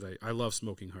venison hearts that I love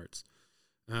smoking hearts.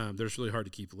 They're just really hard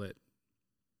to keep lit.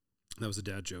 That was a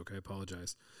dad joke. I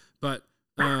apologize, but.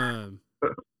 I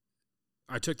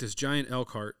took this giant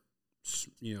elk heart,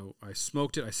 I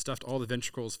smoked it. I stuffed all the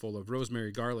ventricles full of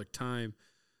rosemary, garlic, thyme,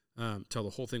 till the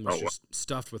whole thing was just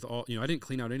stuffed with all, I didn't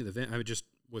clean out any of the vent. I just,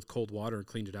 with cold water,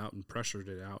 cleaned it out and pressured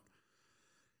it out.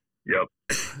 Yep.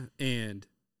 And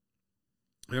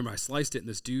I remember I sliced it, and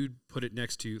this dude put it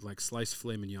next to like sliced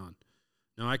filet mignon.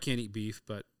 Now, I can't eat beef,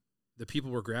 but the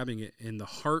people were grabbing it, and the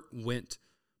heart went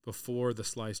before the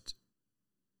sliced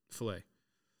filet.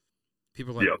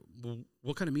 People are like, well,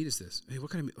 what kind of meat is this? Hey,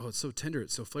 what kind of meat? Oh, it's so tender.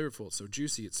 It's so flavorful. It's so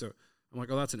juicy. I'm like,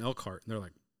 oh, that's an elk heart. And they're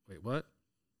like, wait, what?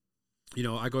 You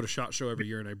know, I go to SHOT Show every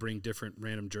year, and I bring different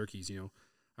random jerkies. You know,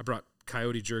 I brought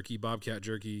coyote jerky, bobcat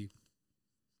jerky,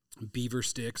 beaver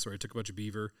sticks, or I took a bunch of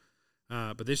beaver.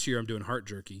 But this year I'm doing heart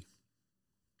jerky.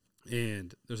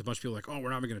 And there's a bunch of people like, oh,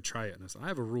 we're not even going to try it. And I said, I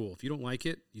have a rule. If you don't like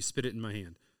it, you spit it in my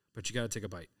hand. But you got to take a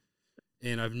bite.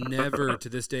 And I've never, to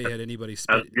this day, had anybody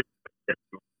spit.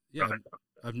 Yeah,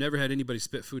 I've never had anybody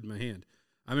spit food in my hand.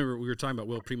 I remember we were talking about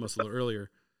Will Primos a little earlier.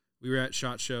 We were at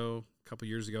SHOT Show a couple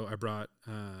years ago. I brought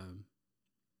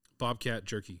bobcat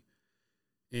jerky.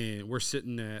 And we're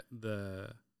sitting at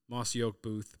the Mossy Oak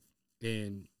booth.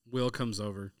 And Will comes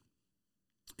over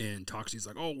and talks. He's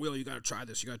like, oh, Will, you got to try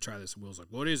this. You got to try this. And Will's like,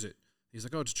 what is it? He's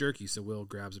like, oh, it's jerky. So Will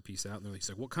grabs a piece out. And he's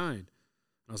like, what kind? And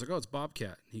I was like, oh, it's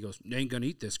bobcat. And he goes, you ain't going to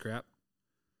eat this crap.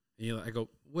 And I go,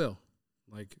 Will,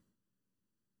 like,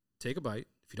 take a bite.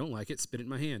 If you don't like it, spit it in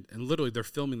my hand. And literally they're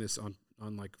filming this on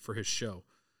like for his show.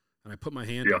 And I put my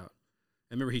hand out.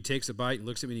 I remember he takes a bite and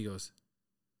looks at me and he goes,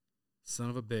 son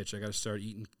of a bitch, I got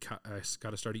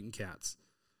to start eating cats.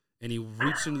 And he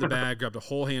reached into the bag, grabbed a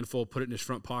whole handful, put it in his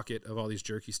front pocket of all these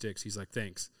jerky sticks. He's like,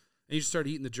 thanks. And he just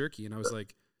started eating the jerky. And I was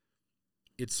like,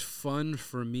 it's fun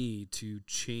for me to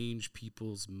change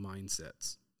people's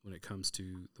mindsets when it comes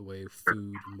to the way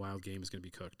food and wild game is going to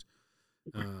be cooked.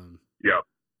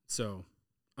 So,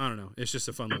 I don't know. It's just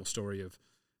a fun little story of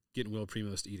getting Will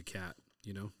Primos to eat a cat,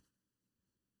 you know?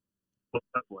 Well,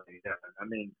 definitely, yeah. I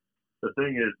mean, the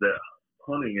thing is that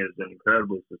hunting is an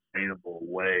incredibly sustainable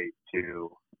way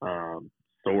to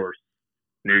source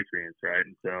nutrients, right?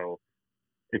 And so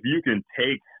if you can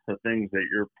take the things that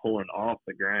you're pulling off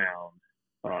the ground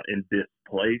and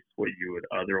displace what you would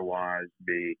otherwise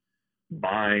be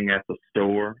buying at the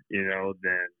store, you know,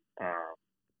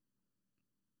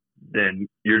 then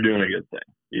you're doing a good thing.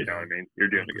 You know what I mean? You're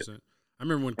doing 100%. A good thing. I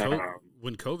remember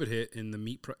when COVID hit and the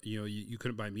meat, you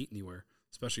couldn't buy meat anywhere,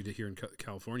 especially here in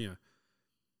California.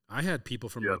 I had people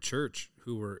from my church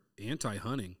who were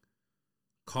anti-hunting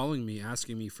calling me,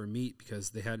 asking me for meat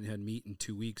because they hadn't had meat in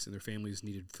 2 weeks and their families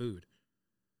needed food.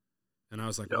 And I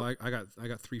was like, well, I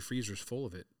got 3 freezers full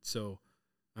of it. So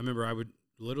I remember I would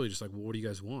literally just like, well, what do you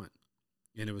guys want?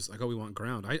 And it was like, oh, we want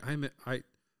ground.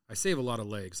 I save a lot of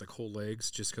legs, like whole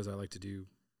legs, just because I like to do,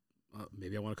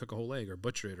 maybe I want to cook a whole leg or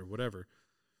butcher it or whatever.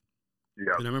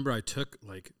 Yeah. And I remember I took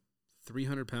like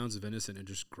 300 pounds of venison and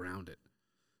just ground it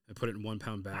and put it in 1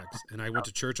 pound bags. And I went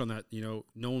to church on that, you know,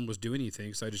 no one was doing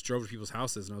anything. So I just drove to people's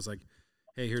houses and I was like,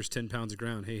 hey, here's 10 pounds of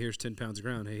ground. Hey, here's 10 pounds of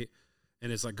ground. Hey.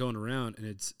 And it's like going around, and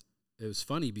it was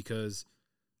funny because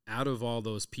out of all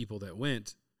those people that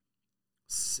went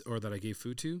or that I gave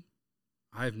food to,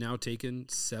 I've now taken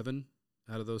 7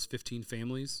 out of those 15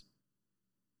 families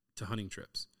to hunting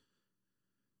trips.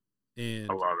 And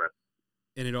I love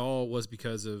it. And it all was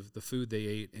because of the food they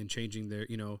ate and changing their,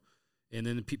 you know, and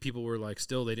then people were like,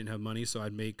 still, they didn't have money. So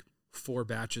I'd make 4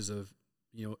 batches of,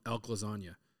 you know, elk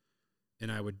lasagna,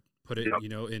 and I would put it, you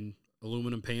know, in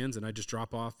aluminum pans, and I'd just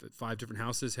drop off at 5 different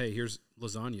houses. Hey, here's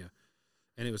lasagna.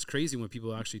 And it was crazy when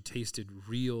people actually tasted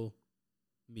real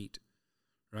meat.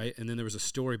 Right. And then there was a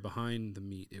story behind the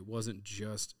meat. It wasn't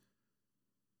just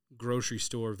grocery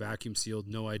store, vacuum sealed,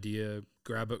 no idea,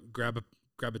 grab a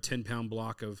 10-pound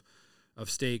block of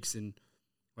steaks. And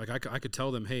like, I could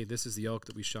tell them, hey, this is the elk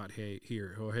that we shot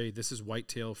here. Or, hey, this is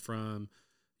whitetail from,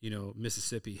 you know,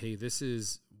 Mississippi. Hey, this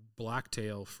is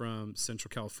blacktail from Central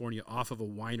California off of a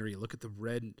winery. Look at the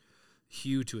red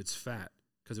hue to its fat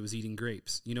because it was eating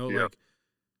grapes. You know, like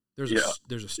there's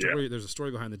a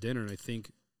story behind the dinner. And I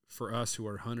think for us who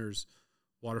are hunters,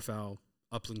 waterfowl,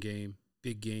 upland game,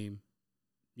 big game,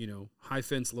 you know, high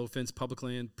fence, low fence, public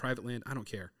land, private land, I don't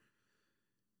care.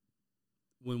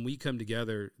 When we come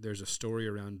together, there's a story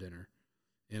around dinner.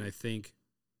 And I think,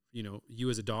 you know, you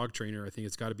as a dog trainer, I think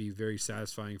it's got to be very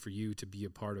satisfying for you to be a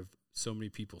part of so many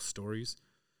people's stories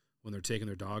when they're taking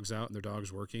their dogs out and their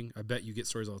dog's working. I bet you get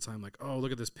stories all the time like, oh,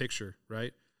 look at this picture,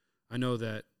 right? I know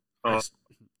that,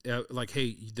 like,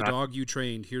 hey, the dog you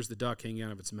trained, here's the duck hanging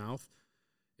out of its mouth.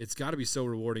 It's got to be so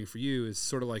rewarding for you. It's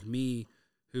sort of like me,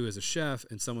 who is a chef,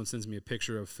 and someone sends me a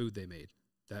picture of food they made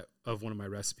of one of my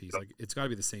recipes. Like, it's got to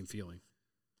be the same feeling.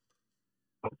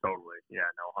 Oh, totally. Yeah,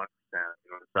 no, 100%.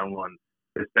 You know, someone,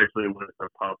 especially with a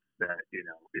pup that, you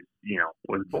know, is, you know,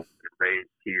 was born and raised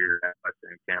here at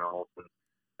Westend Kennels, and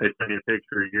they send you a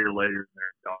picture a year later and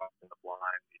their dog in the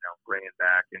blind, you know, bringing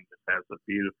back and just has a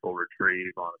beautiful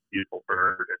retrieve on a beautiful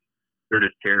bird, and they're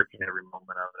just cherishing every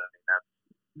moment of it. I mean,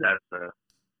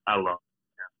 I love it.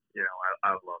 You know,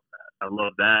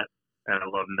 love that, and I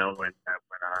love knowing that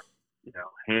when I'm,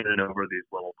 handing over these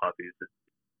little puppies, it's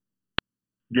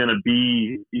gonna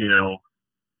be, they're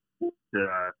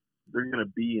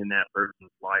gonna be in that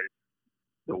person's life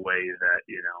the way that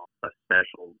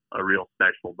a real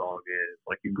special dog is.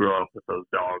 Like, you grow up with those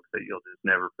dogs that you'll just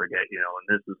never forget, and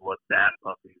this is what that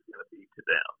puppy is gonna be to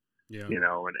them. Yeah. And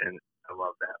I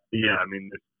love that. But yeah, I mean,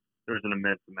 there's an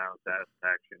immense amount of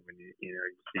satisfaction when you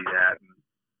see that, and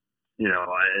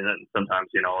and then sometimes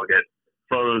I'll get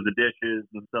photos of dishes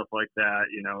and stuff like that,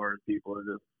 or people are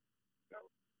just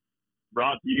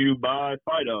brought to you by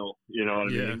Fido, you know what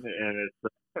I mean? And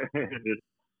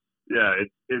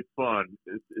it's fun.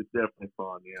 It's definitely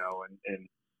fun, and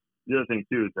the other thing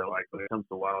too is that, like, when it comes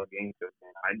to wild game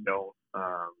cooking, I don't,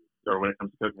 or when it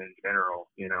comes to cooking in general,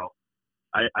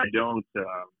 I don't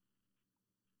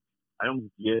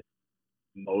get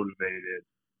motivated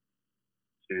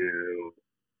to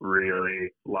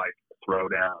really, like, throw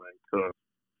down and cook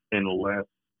unless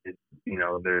it's,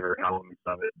 there are elements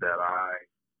of it that I,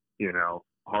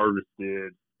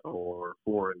 harvested or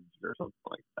foraged or something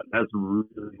like that. That's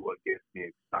really what gets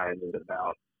me excited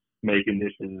about making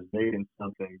dishes, making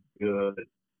something good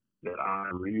that I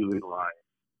really like,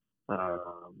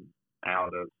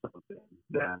 out of something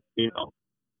that,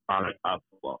 I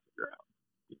pull off the ground.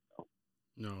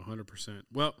 No, 100%.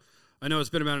 Well, I know it's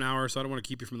been about an hour, so I don't want to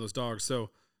keep you from those dogs.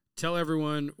 So tell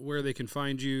everyone where they can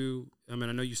find you. I mean,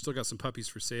 I know you still got some puppies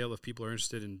for sale if people are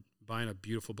interested in buying a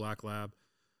beautiful black lab.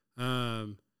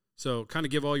 So kind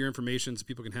of give all your information so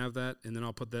people can have that, and then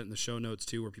I'll put that in the show notes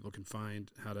too, where people can find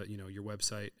how to, your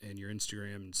website and your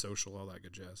Instagram and social, all that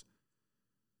good jazz.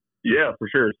 Yeah, for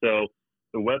sure. So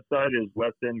the website is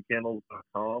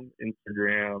westendkennels.com.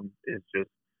 Instagram is just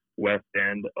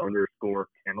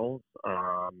Westend_Kennels.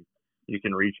 You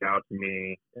can reach out to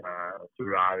me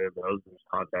through either of those. There's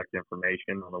contact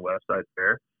information on the website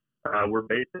there. We're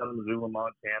based out of Missoula,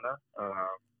 Montana.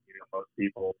 Most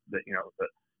people that,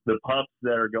 the pups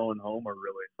that are going home are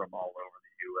really from all over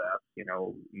the U.S.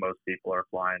 Most people are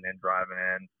flying in, driving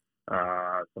in,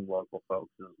 some local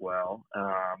folks as well.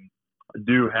 I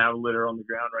do have a litter on the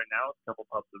ground right now. A couple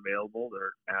pups available.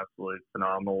 They're absolutely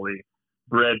phenomenally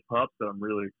bred pups that I'm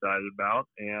really excited about.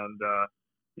 And,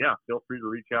 feel free to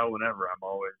reach out whenever. I'm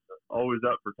always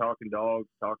up for talking dogs,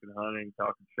 talking hunting,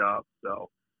 talking shop. So,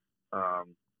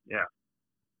 yeah.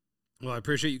 Well, I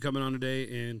appreciate you coming on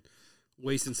today and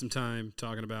wasting some time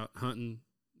talking about hunting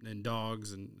and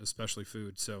dogs and especially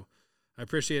food. So I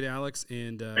appreciate it, Alex.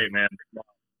 And hey, man, it's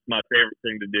my favorite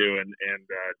thing to do, and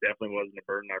definitely wasn't a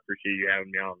burden. I appreciate you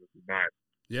having me on. This is nice.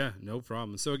 Yeah, no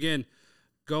problem. So again,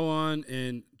 go on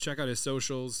and check out his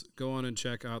socials. Go on and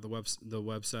check out the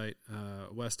website,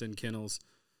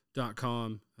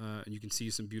 westendkennels.com. And you can see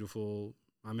some beautiful,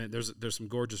 there's some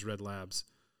gorgeous red labs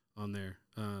on there,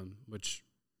 which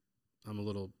I'm a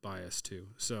little biased to.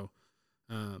 So,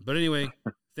 but anyway,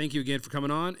 thank you again for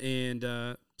coming on,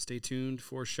 and stay tuned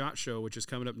for SHOT Show, which is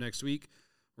coming up next week.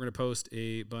 We're going to post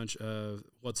a bunch of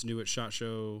what's new at SHOT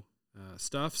Show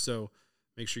stuff, so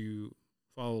make sure you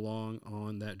follow along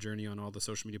on that journey on all the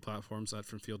social media platforms at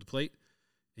From Field to Plate.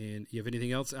 And you have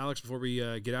anything else, Alex, before we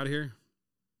get out of here?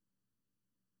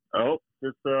 Oh,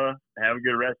 just have a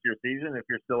good rest of your season if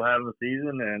you're still having the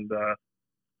season, and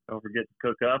don't forget to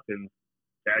cook up and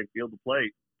tag Field to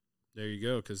Plate. There you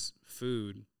go, because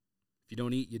food, if you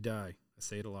don't eat, you die. I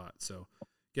say it a lot. So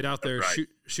get out there, right.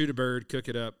 shoot a bird, cook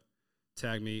it up,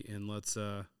 tag me, and let's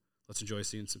enjoy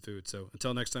seeing some food. So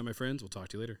until next time, my friends, we'll talk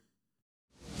to you later.